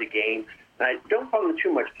loved the game. And I don't follow him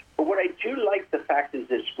too much, but what I do like the fact is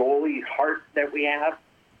this goalie heart that we have.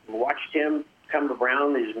 Watched him come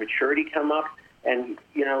around, his maturity come up, and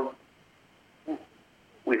you know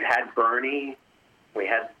we've had Bernie, we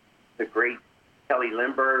had the great Kelly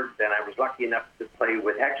Lindbergh, then I was lucky enough to play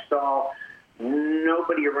with Hextall.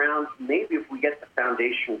 Nobody around. Maybe if we get the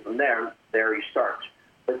foundation from there he starts.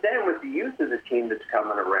 But then with the youth of the team that's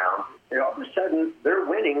coming around, all of a sudden they're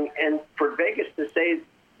winning. And for Vegas to say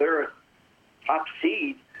they're a top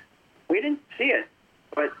seed, we didn't see it.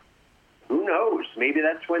 But who knows? Maybe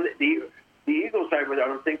that's when the Eagles, I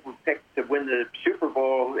don't think, were picked to win the Super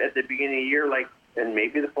Bowl at the beginning of the year. And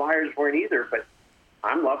maybe the Flyers weren't either. But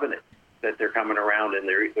I'm loving it that they're coming around and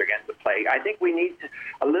they're getting to play. I think we need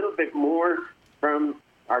a little bit more from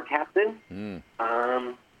our captain,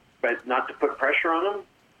 but not to put pressure on him.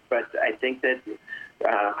 But I think that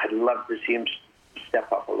I'd love to see him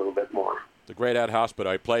step up a little bit more. The great Ed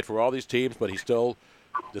Hospodar. He played for all these teams, but he still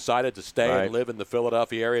decided to stay and live in the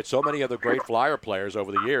Philadelphia area. So many of the great Flyer players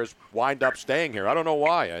over the years wind up staying here. I don't know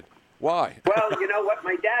why, Ed. Why? Well, you know what?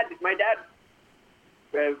 My dad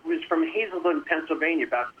was from Hazelton, Pennsylvania,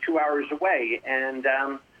 about 2 hours away, and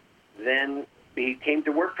then he came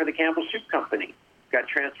to work for the Campbell Soup Company. Got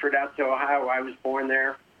transferred out to Ohio. I was born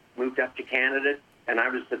there, moved up to Canada, and I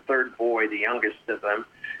was the third boy, the youngest of them.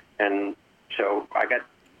 And so I got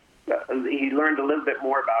he learned a little bit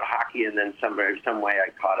more about hockey, and then some way I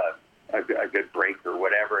caught a good break or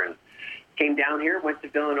whatever, and came down here, went to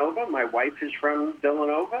Villanova. My wife is from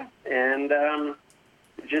Villanova, and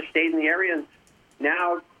just stayed in the area. And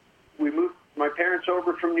now we moved my parents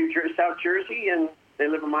over from South Jersey, and they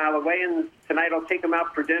live a mile away. And tonight I'll take them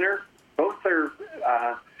out for dinner. Both are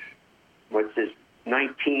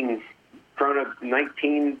 19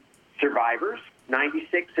 survivors,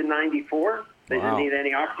 96 and 94. They didn't need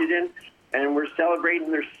any oxygen, and we're celebrating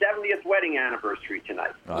their 70th wedding anniversary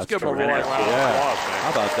tonight. Let's give them a round of applause, man.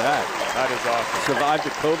 How about that? That is awesome. Survived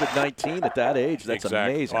the COVID-19 at that age. That's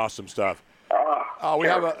amazing. Awesome stuff.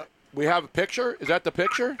 We have a picture. Is that the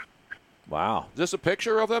picture? Wow. Is this a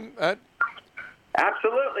picture of them, Ed?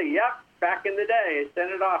 Absolutely. Yep. Back in the day, I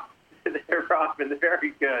sent it off. They're off, and they're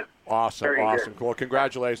very good. Awesome. Very awesome. good. Cool.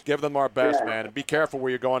 Congratulations. Give them our best, man, and be careful where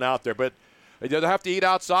you're going out there. But do they have to eat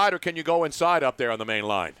outside, or can you go inside up there on the main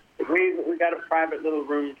line? We got a private little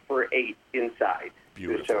room for 8 inside.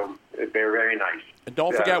 Beautiful. So they're very nice. And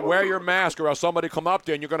don't forget, wear your mask, or else somebody come up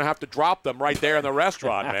there and you're going to have to drop them right there in the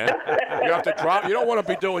restaurant, man. You have to drop. You don't want to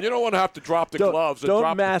be doing. You don't want to have to drop the gloves.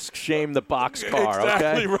 Don't mask shame the boxcar,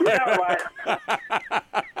 exactly okay? Right. You know what?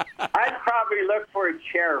 I'd probably look for a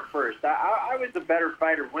chair first. I was a better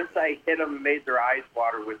fighter. Once I hit them and made their eyes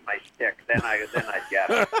water with my stick, then I get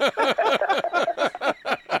it.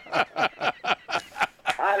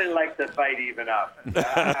 I didn't like to fight even up.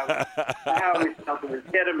 I always tell them to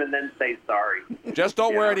hit them and then say sorry. Just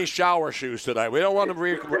don't wear any shower shoes tonight. We don't want a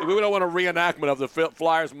reenactment of the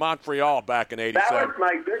Flyers Montreal back in '87. That was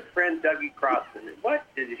my good friend Dougie Crossan. What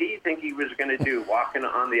did he think he was going to do, walking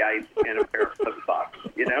on the ice in a pair of flip-flops?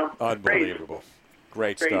 You know, unbelievable,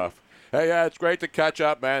 great stuff. Hey, yeah, it's great to catch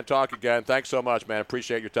up, man. Talk again. Thanks so much, man.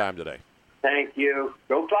 Appreciate your time today. Thank you.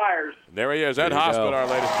 Go Flyers. And there he is, Ed Hospodar,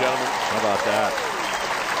 ladies and gentlemen. How about that?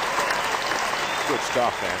 Good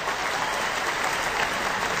stuff, man.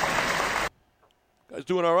 Guys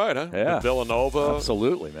doing all right, huh? Yeah. In Villanova.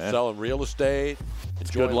 Absolutely, man. Selling real estate.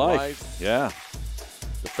 Enjoying good life. Yeah.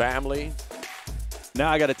 The family. Now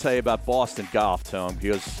I got to tell you about Boston golf, Tom,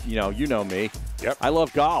 because, you know me. Yep. I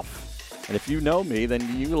love golf. And if you know me,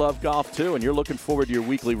 then you love golf too, and you're looking forward to your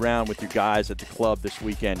weekly round with your guys at the club this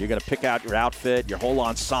weekend. You're going to pick out your outfit, your whole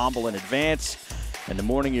ensemble in advance, and the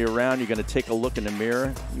morning you're around, you're going to take a look in the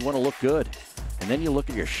mirror. You want to look good. And then you look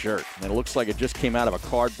at your shirt, and it looks like it just came out of a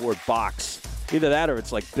cardboard box. Either that or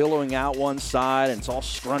it's like billowing out one side and it's all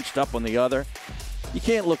scrunched up on the other. You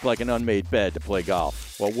can't look like an unmade bed to play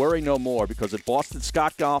golf. Well, worry no more, because at Boston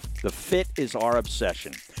Scott Golf, the fit is our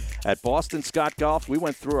obsession. At Boston Scott Golf, we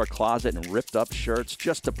went through our closet and ripped up shirts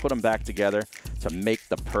just to put them back together to make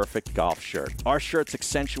the perfect golf shirt. Our shirts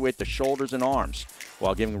accentuate the shoulders and arms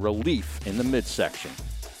while giving relief in the midsection.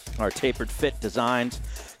 Our tapered fit designs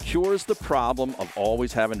cures the problem of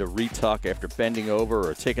always having to retuck after bending over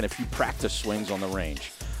or taking a few practice swings on the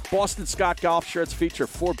range. Boston Scott golf shirts feature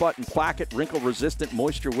 4-button placket, wrinkle-resistant,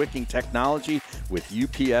 moisture-wicking technology with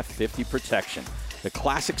UPF 50 protection. The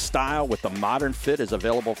classic style with the modern fit is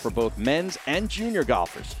available for both men's and junior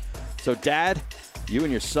golfers. So, Dad, you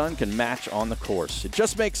and your son can match on the course. It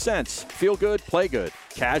just makes sense. Feel good, play good.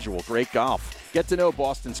 Casual, great golf. Get to know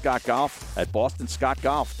Boston Scott Golf at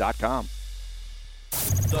bostonscottgolf.com.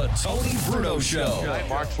 The Tony Bruno Show.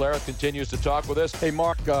 Mark Schlereth continues to talk with us. Hey,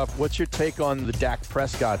 Mark, what's your take on the Dak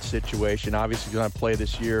Prescott situation? Obviously, he's going to play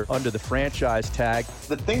this year under the franchise tag.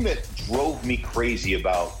 The thing that drove me crazy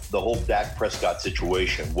about the whole Dak Prescott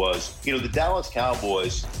situation was, the Dallas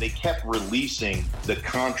Cowboys, they kept releasing the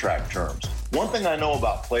contract terms. One thing I know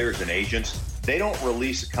about players and agents, they don't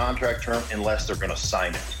release a contract term unless they're going to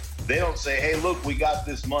sign it. They don't say, hey, look, we got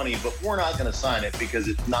this money, but we're not going to sign it because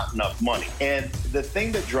it's not enough money. And the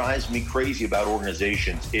thing that drives me crazy about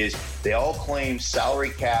organizations is they all claim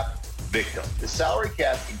salary cap victim. The salary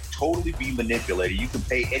cap can totally be manipulated. You can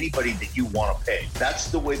pay anybody that you want to pay.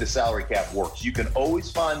 That's the way the salary cap works. You can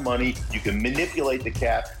always find money. You can manipulate the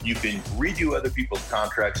cap. You can redo other people's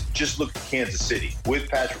contracts. Just look at Kansas City with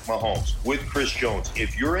Patrick Mahomes, with Chris Jones.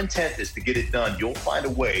 If your intent is to get it done, you'll find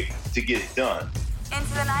a way to get it done.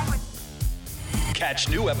 Into the night with... Catch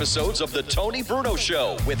new episodes of The Tony Bruno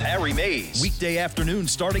Show with Harry Mays. Weekday afternoon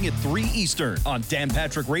starting at 3 Eastern on Dan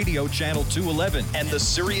Patrick Radio Channel 211 and the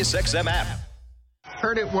SiriusXM app.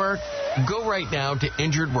 Hurt at work? Go right now to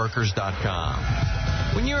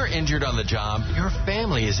injuredworkers.com. When you're injured on the job, your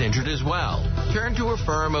family is injured as well. Turn to a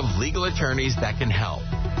firm of legal attorneys that can help,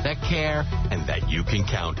 that care, and that you can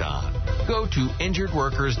count on. Go to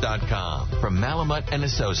injuredworkers.com from Malamut and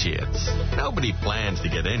Associates. Nobody plans to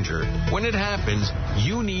get injured. When it happens,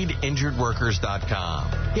 you need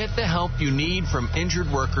injuredworkers.com. Get the help you need from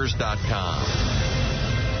injuredworkers.com.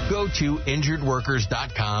 Go to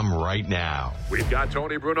injuredworkers.com right now. We've got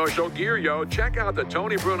Tony Bruno Show gear, yo. Check out the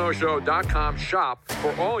TonyBrunoShow.com shop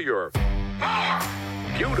for all your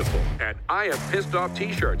beautiful and I am pissed off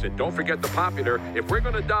t-shirts. And don't forget the popular, if we're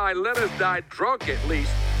going to die, let us die drunk at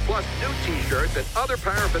least, plus new t-shirts and other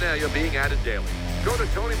paraphernalia being added daily. Go to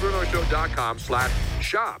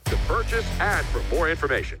TonyBrunoShow.com/shop to purchase and for more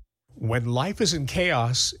information. When life is in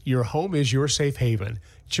chaos, your home is your safe haven.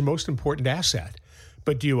 It's your most important asset.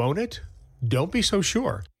 But do you own it? Don't be so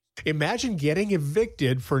sure. Imagine getting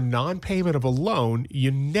evicted for non-payment of a loan you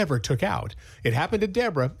never took out. It happened to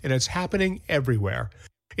Deborah, and it's happening everywhere.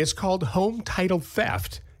 It's called home title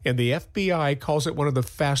theft, and the FBI calls it one of the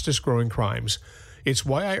fastest-growing crimes. It's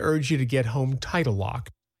why I urge you to get Home Title Lock.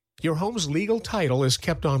 Your home's legal title is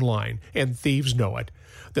kept online, and thieves know it.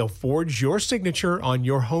 They'll forge your signature on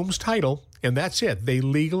your home's title, and that's it. They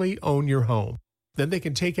legally own your home. Then they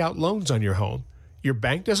can take out loans on your home. Your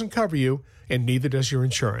bank doesn't cover you, and neither does your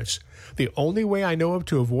insurance. The only way I know of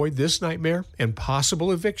to avoid this nightmare and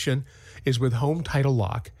possible eviction is with Home Title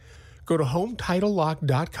Lock. Go to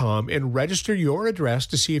HomeTitleLock.com and register your address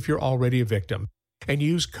to see if you're already a victim. And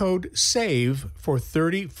use code SAVE for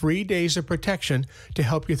 30 free days of protection to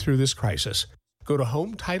help you through this crisis. Go to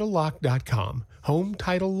HomeTitleLock.com.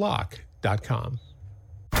 HomeTitleLock.com.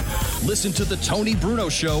 Listen to The Tony Bruno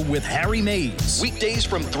Show with Harry Mays. Weekdays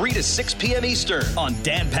from 3 to 6 p.m. Eastern on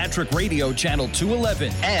Dan Patrick Radio Channel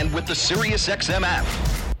 211 and with the SiriusXM app.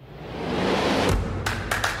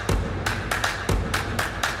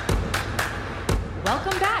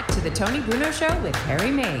 Welcome back to The Tony Bruno Show with Harry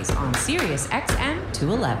Mays on SiriusXM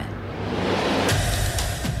 211.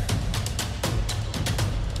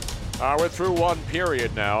 We're through one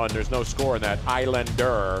period now, and there's no score in that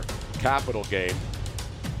Islander Capital game.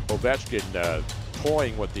 Ovechkin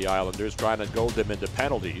toying with the Islanders, trying to goad them into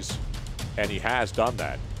penalties, and he has done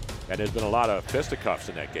that. And there's been a lot of fisticuffs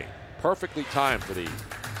in that game. Perfectly timed for the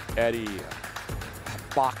Eddie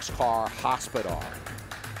Boxcar Hospodar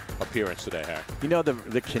appearance today, Hack. You know,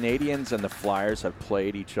 the Canadians and the Flyers have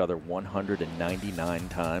played each other 199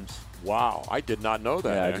 times. Wow, I did not know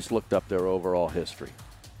that. Yeah, I just looked up their overall history.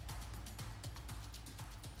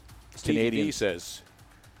 Canadian says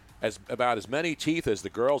about as many teeth as the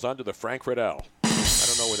girls under the Frankfurt L. I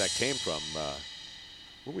don't know where that came from.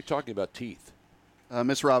 What are we talking about teeth?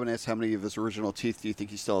 Miss Robin asked how many of his original teeth do you think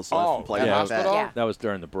he still has left from playing at like hospital? that? That was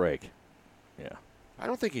during the break. Yeah. I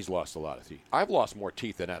don't think he's lost a lot of teeth. I've lost more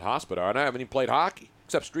teeth than at Hospodar, and I haven't even played hockey,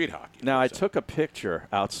 except street hockey. Now, I took a picture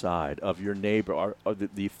outside of your neighbor, or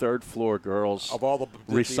the third floor girls of all the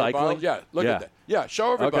recycling. bottles? Yeah, look at that. Yeah,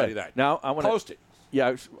 show everybody Okay. that. Now I want to post it.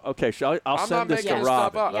 Yeah, okay. I'll I'm send not this to making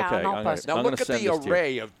Rob. stuff up. Yeah, Okay, I'll post it. Now I'm look gonna at send the this to you.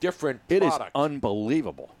 array of different It is products.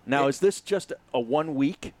 unbelievable. Now, is this just a 1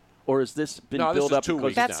 week, or has this been No, this built is up? 2 because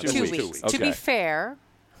weeks That's now. 2 This is weeks. 2 weeks. To be Okay. fair,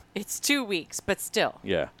 it's 2 weeks, but still.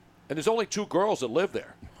 Yeah. And there's only 2 girls that live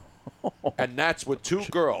there. And that's what 2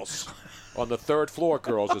 girls on the third floor,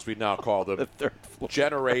 girls as we now call them,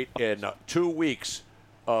 generate in 2 weeks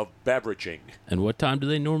of beveraging. And what time do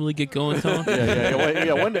they normally get going, Tom?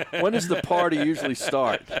 When does the party usually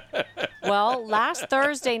start? Well, last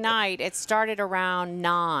Thursday night, it started around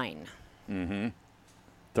 9. Mm-hmm.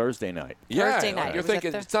 Thursday night. Thursday night. You're It was a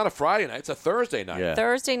thinking it's not a Friday night; it's a Thursday night.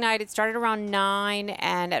 Thursday night, it started around 9,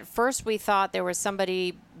 and at first we thought there was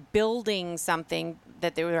somebody building something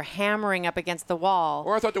that they were hammering up against the wall.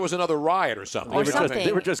 Or I thought there was another riot or something.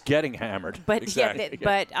 They were just getting hammered. But Exactly.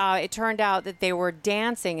 it turned out that they were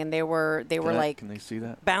dancing and they were like Can they see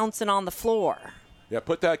that? bouncing on the floor. Yeah,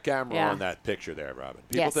 put that camera Yeah. on that picture there, Robin.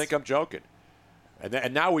 People Yes. think I'm joking.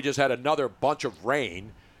 And now we just had another bunch of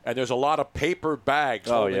rain, and there's a lot of paper bags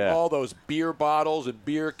holding all those beer bottles and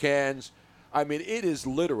beer cans. I mean, it is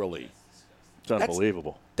literally. It's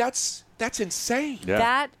unbelievable. That's insane. Yeah.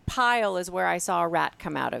 That pile is where I saw a rat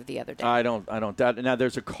come out of the other day. I don't doubt it. Now,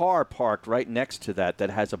 there's a car parked right next to that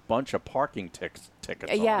has a bunch of parking tickets on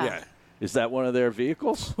it. Yeah. Is that one of their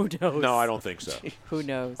vehicles? Who knows? No, I don't think so. Who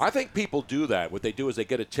knows? I think people do that. What they do is they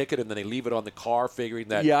get a ticket and then they leave it on the car, figuring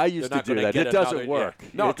that. Yeah, I used they're not to do gonna that. get It doesn't another- work. Yeah.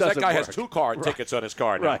 No, It 'cause that doesn't guy has work. 2 car Right. tickets on his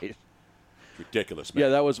car now. Right. It's ridiculous, man. Yeah,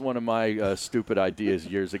 that was one of my stupid ideas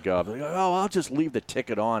years ago. I'm like, oh, I'll just leave the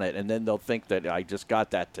ticket on it, and then they'll think that I just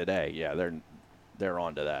got that today. Yeah, they're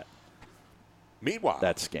onto that. Meanwhile,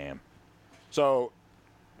 that scam. So,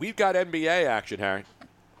 we've got NBA action, Harry.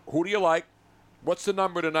 Who do you like? What's the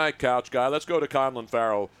number tonight, Couch Guy? Let's go to Conlon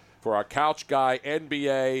Farrell for our Couch Guy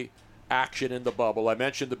NBA action in the bubble. I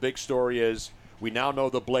mentioned the big story is we now know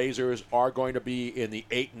the Blazers are going to be in the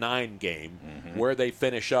 8-9 game. Where they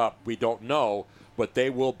finish up, we don't know, but they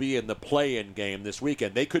will be in the play-in game this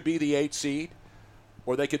weekend. They could be the 8 seed,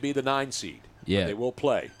 or they could be the 9 seed. Yeah. But they will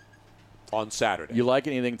play on Saturday. You like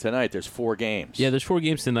anything tonight? There's 4 games. Yeah, there's 4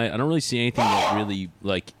 games tonight. I don't really see anything that really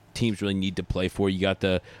teams really need to play for. You got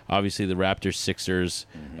obviously the Raptors, Sixers.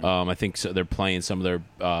 I think they're playing some of their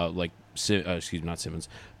not Simmons,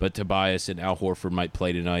 but Tobias and Al Horford might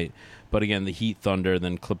play tonight. But again, the Heat, Thunder,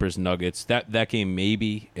 then Clippers, Nuggets. That game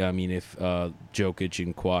maybe. I mean, if Jokic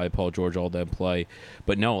and Kawhi, Paul George, all them play.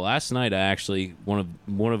 But no, last night I actually one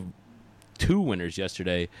of 2 winners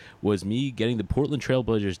yesterday was me getting the Portland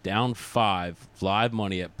Trailblazers down 5 live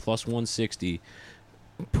money at plus 160.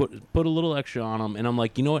 Put a little extra on them, and I'm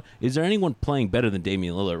like, you know what? Is there anyone playing better than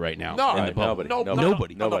Damian Lillard right now? No, in the bubble?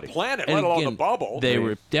 nobody. Nobody. On the planet, And let alone again, the bubble. They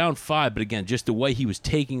were down 5, but again, just the way he was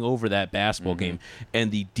taking over that basketball game,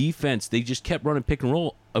 and the defense, they just kept running pick and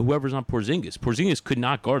roll. Whoever's on Porzingis. Porzingis could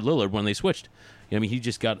not guard Lillard when they switched. I mean, he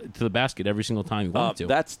just got to the basket every single time he wanted to.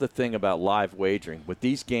 That's the thing about live wagering. With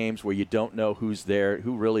these games where you don't know who's there,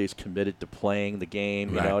 who really is committed to playing the game,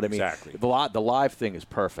 you know what I mean? Exactly. The live thing is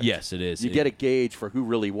perfect. Yes, it is. You get a gauge for who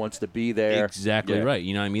really wants to be there. Exactly Yeah. right.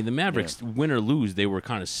 You know what I mean? The Mavericks, win or lose, they were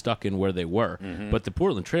kind of stuck in where they were. But the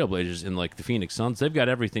Portland Trailblazers and the Phoenix Suns, they've got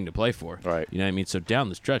everything to play for. Right. You know what I mean? So down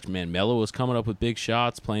the stretch, man, Melo was coming up with big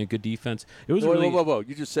shots, playing good defense. It was Whoa.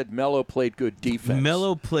 You just said Melo played good defense.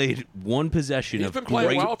 Melo played one possession He's of been playing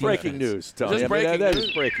great well. Breaking news, Tony. Is this breaking that news?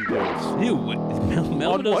 is breaking news. Dude,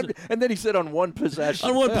 Melo doesn't. And then he said on one possession.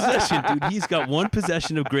 On one possession, dude. He's got one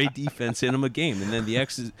possession of great defense in him a game, and then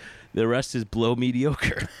the rest is below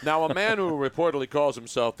mediocre. Now, a man who reportedly calls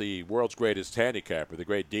himself the world's greatest handicapper, the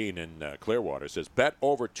great Dean in Clearwater, says bet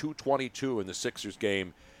over 222 in the Sixers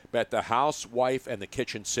game. Bet the house, wife, and the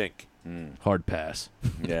kitchen sink. Hard pass.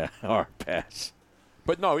 Yeah, hard pass.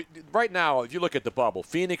 But no, right now, if you look at the bubble,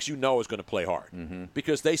 Phoenix, is going to play hard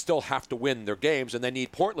because they still have to win their games, and they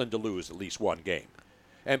need Portland to lose at least one game.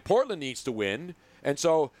 And Portland needs to win, and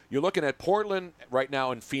so you're looking at Portland right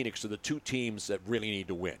now and Phoenix are the 2 teams that really need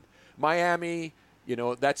to win. Miami,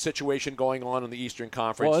 that situation going on in the Eastern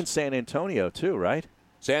Conference. Well, and San Antonio, too, right?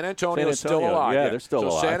 San Antonio is still alive. Yeah, they're still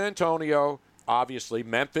alive. So San Antonio, obviously,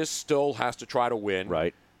 Memphis still has to try to win.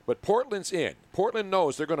 Right. But Portland's in. Portland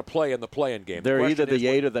knows they're going to play in the play-in game. They're either the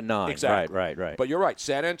 8 or the 9. Exactly. Right. But you're right.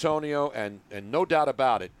 San Antonio, and no doubt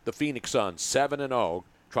about it, the Phoenix Suns, 7-0.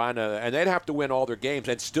 and they'd have to win all their games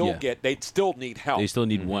and still they'd still need help. They still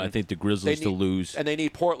need one. I think the Grizzlies to lose. And they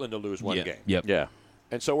need Portland to lose one game. Yep. Yeah.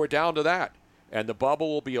 And so we're down to that. And the bubble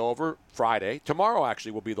will be over Friday. Tomorrow,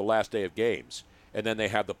 actually, will be the last day of games. And then they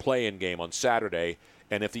have the play-in game on Saturday.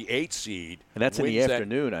 And if the 8th seed and that's in the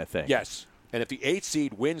afternoon, I think. Yes. And if the 8th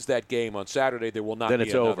seed wins that game on Saturday, there will not then be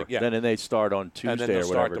it's another. over. Yeah. Then they start on Tuesday and then they'll or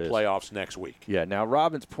whatever start the it is. playoffs next week. Yeah. Now,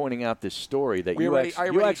 Robin's pointing out this story that you already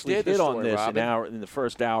actually did hit the on story, this Robin. in the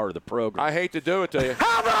first hour of the program. I hate to do it to you.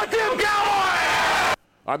 How about them Cowboys?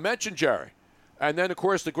 I mentioned Jerry. And then, of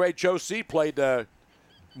course, the great Joe C. played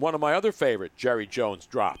one of my other favorite Jerry Jones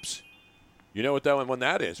drops. You know what that one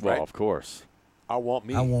that is, right? Well, of course. I want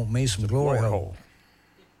me some glory hole.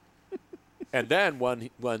 And then when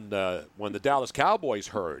the Dallas Cowboys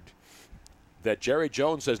heard that Jerry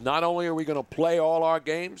Jones says, not only are we going to play all our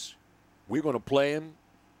games, we're going to play them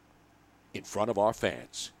in front of our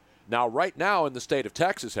fans. Now, right now in the state of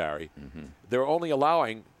Texas, Harry, they're only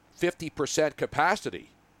allowing 50% capacity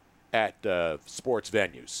at sports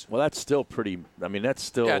venues. Well, that's still pretty. I mean, that's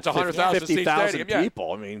still it's 100,000 50,000 people.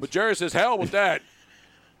 Yeah. I mean, but Jerry says, hell with that.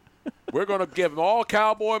 We're going to give them all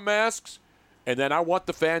cowboy masks, and then I want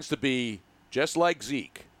the fans to be just like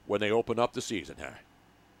Zeke when they open up the season, Harry.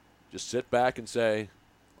 Just sit back and say,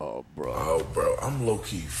 oh, bro, I'm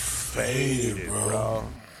low-key faded, bro.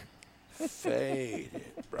 Faded,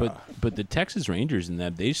 bro. But the Texas Rangers and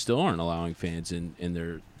that, they still aren't allowing fans in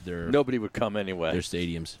their nobody would come anyway. Their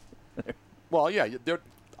stadiums. Well, yeah,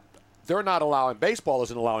 they're not allowing. Baseball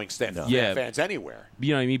isn't allowing fans anywhere.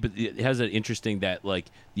 You know what I mean? But it has that interesting that like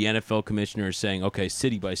the NFL commissioner is saying, okay,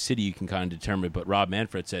 city by city you can kind of determine it. But Rob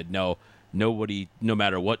Manfred said no, nobody, no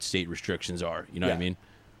matter what state restrictions are. You know what I mean?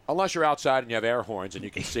 Unless you're outside and you have air horns and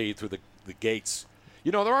you can see through the gates.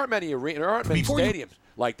 You know, there aren't many stadiums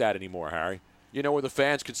like that anymore, Harry. You know, where the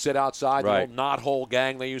fans could sit outside, the old knothole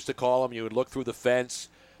gang they used to call them. You would look through the fence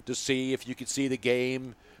to see if you could see the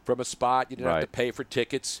game from a spot. You didn't have to pay for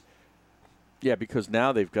tickets. Yeah, because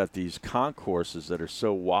now they've got these concourses that are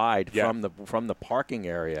so wide from the parking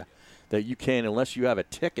area that you can't, unless you have a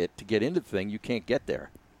ticket to get into the thing, you can't get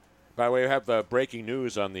there. By the way, we have breaking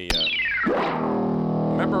news on the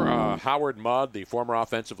remember Howard Mudd, the former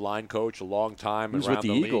offensive line coach, a long time. He was with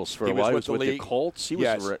the Eagles for a while. He was with the Colts. He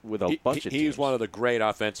was with a bunch of teams. He's one of the great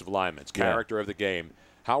offensive linemen, character of the game.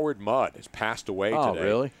 Howard Mudd has passed away today. Oh,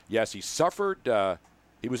 really? Yes, he suffered.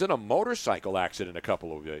 He was in a motorcycle accident a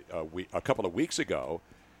couple of weeks ago,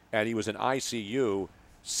 and he was in ICU.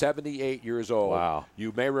 78 years old. Wow.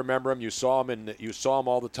 You may remember him. You saw him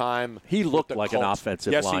all the time. He looked like an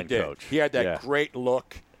offensive line coach. He had that great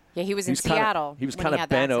look. Yeah, he was in Seattle. He was kind of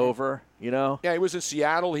bent over, you know? Yeah, he was in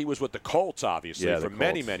Seattle. He was with the Colts, obviously, for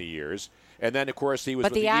many, many years. And then, of course, he was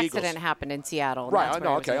with the Eagles. But the accident happened in Seattle. Right, I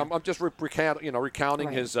know. Okay, I'm just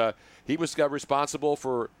recounting his he was responsible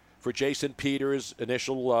for Jason Peters'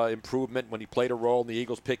 initial improvement when he played a role in the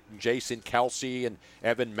Eagles, picking Jason Kelsey, and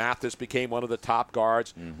Evan Mathis became one of the top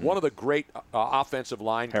guards. One of the great offensive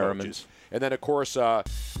line coaches. And then, of course,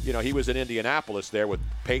 he was in Indianapolis there with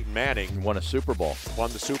Peyton Manning. He won a Super Bowl. Won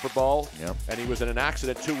the Super Bowl. Yep. And he was in an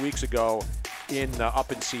accident 2 weeks ago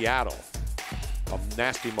up in Seattle. A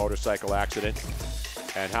nasty motorcycle accident.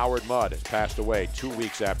 And Howard Mudd has passed away 2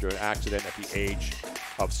 weeks after an accident at the age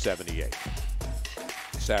of 78.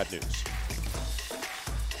 Sad news.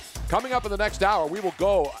 Coming up in the next hour, we will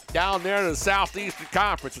go down there to the Southeastern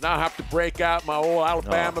Conference, and I'll have to break out my old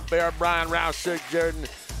Alabama Bear, Brian Rouse, Shug Jordan,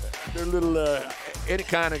 their little any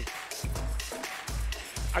kind of.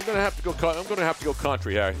 I'm gonna have to go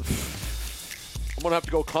country, Harry. I'm gonna have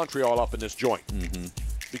to go country all up in this joint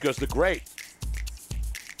because the great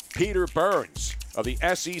Peter Burns of the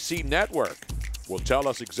SEC Network will tell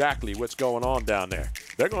us exactly what's going on down there.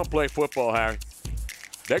 They're gonna play football, Harry.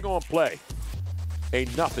 They're going to play.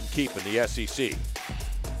 Ain't nothing keeping the SEC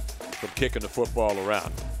from kicking the football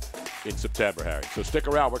around in September, Harry. So stick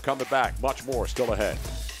around. We're coming back. Much more still ahead.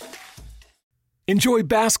 Enjoy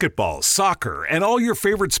basketball, soccer, and all your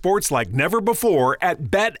favorite sports like never before at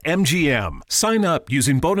BetMGM. Sign up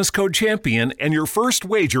using bonus code CHAMPION and your first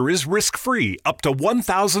wager is risk-free up to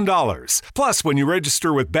 $1,000. Plus, when you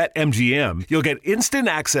register with BetMGM, you'll get instant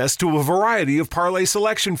access to a variety of parlay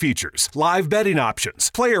selection features, live betting options,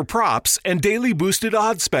 player props, and daily boosted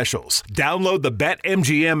odds specials. Download the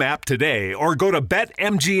BetMGM app today or go to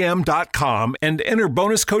BetMGM.com and enter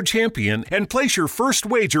bonus code CHAMPION and place your first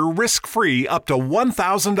wager risk-free up to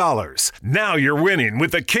 $1,000. Now you're winning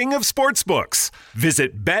with the king of sportsbooks.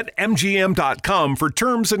 Visit BetMGM.com for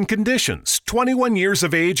terms and conditions. 21 years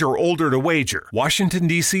of age or older to wager. Washington,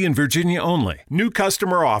 D.C. and Virginia only. New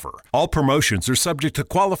customer offer. All promotions are subject to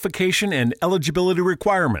qualification and eligibility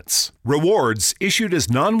requirements. Rewards issued as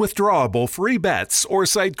non-withdrawable free bets or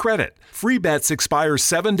site credit. Free bets expire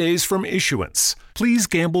 7 days from issuance. Please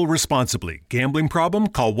gamble responsibly. Gambling problem?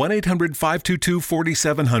 Call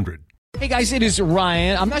 1-800-522-4700. Hey guys, it is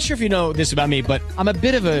Ryan. I'm not sure if you know this about me, but I'm a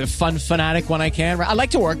bit of a fun fanatic when I can. I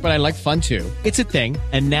like to work, but I like fun too. It's a thing.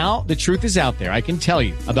 And now the truth is out there. I can tell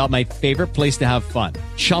you about my favorite place to have fun.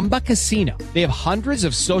 Chumba Casino. They have hundreds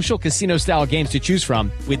of social casino style games to choose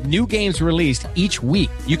from with new games released each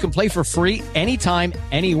week. You can play for free anytime,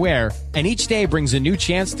 anywhere. And each day brings a new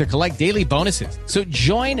chance to collect daily bonuses. So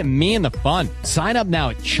join me in the fun. Sign up now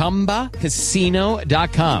at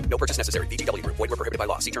ChumbaCasino.com. No purchase necessary. VGW Group. Void where prohibited by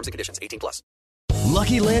law. See terms and conditions. 18+.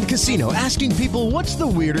 Lucky Land Casino, asking people, what's the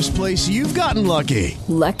weirdest place you've gotten lucky?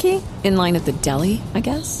 Lucky? In line at the deli, I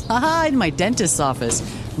guess? Aha, in my dentist's office.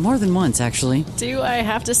 More than once, actually. Do I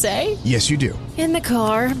have to say? Yes, you do. In the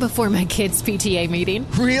car before my kids' PTA meeting.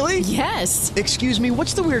 Really? Yes. Excuse me,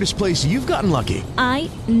 what's the weirdest place you've gotten lucky? I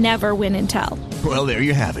never win and tell. Well, there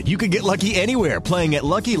you have it. You can get lucky anywhere, playing at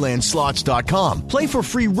LuckyLandSlots.com. Play for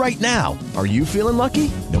free right now. Are you feeling lucky?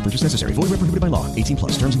 No purchase necessary. Void where prohibited by law.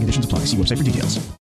 18+. Terms and conditions apply. See website for details.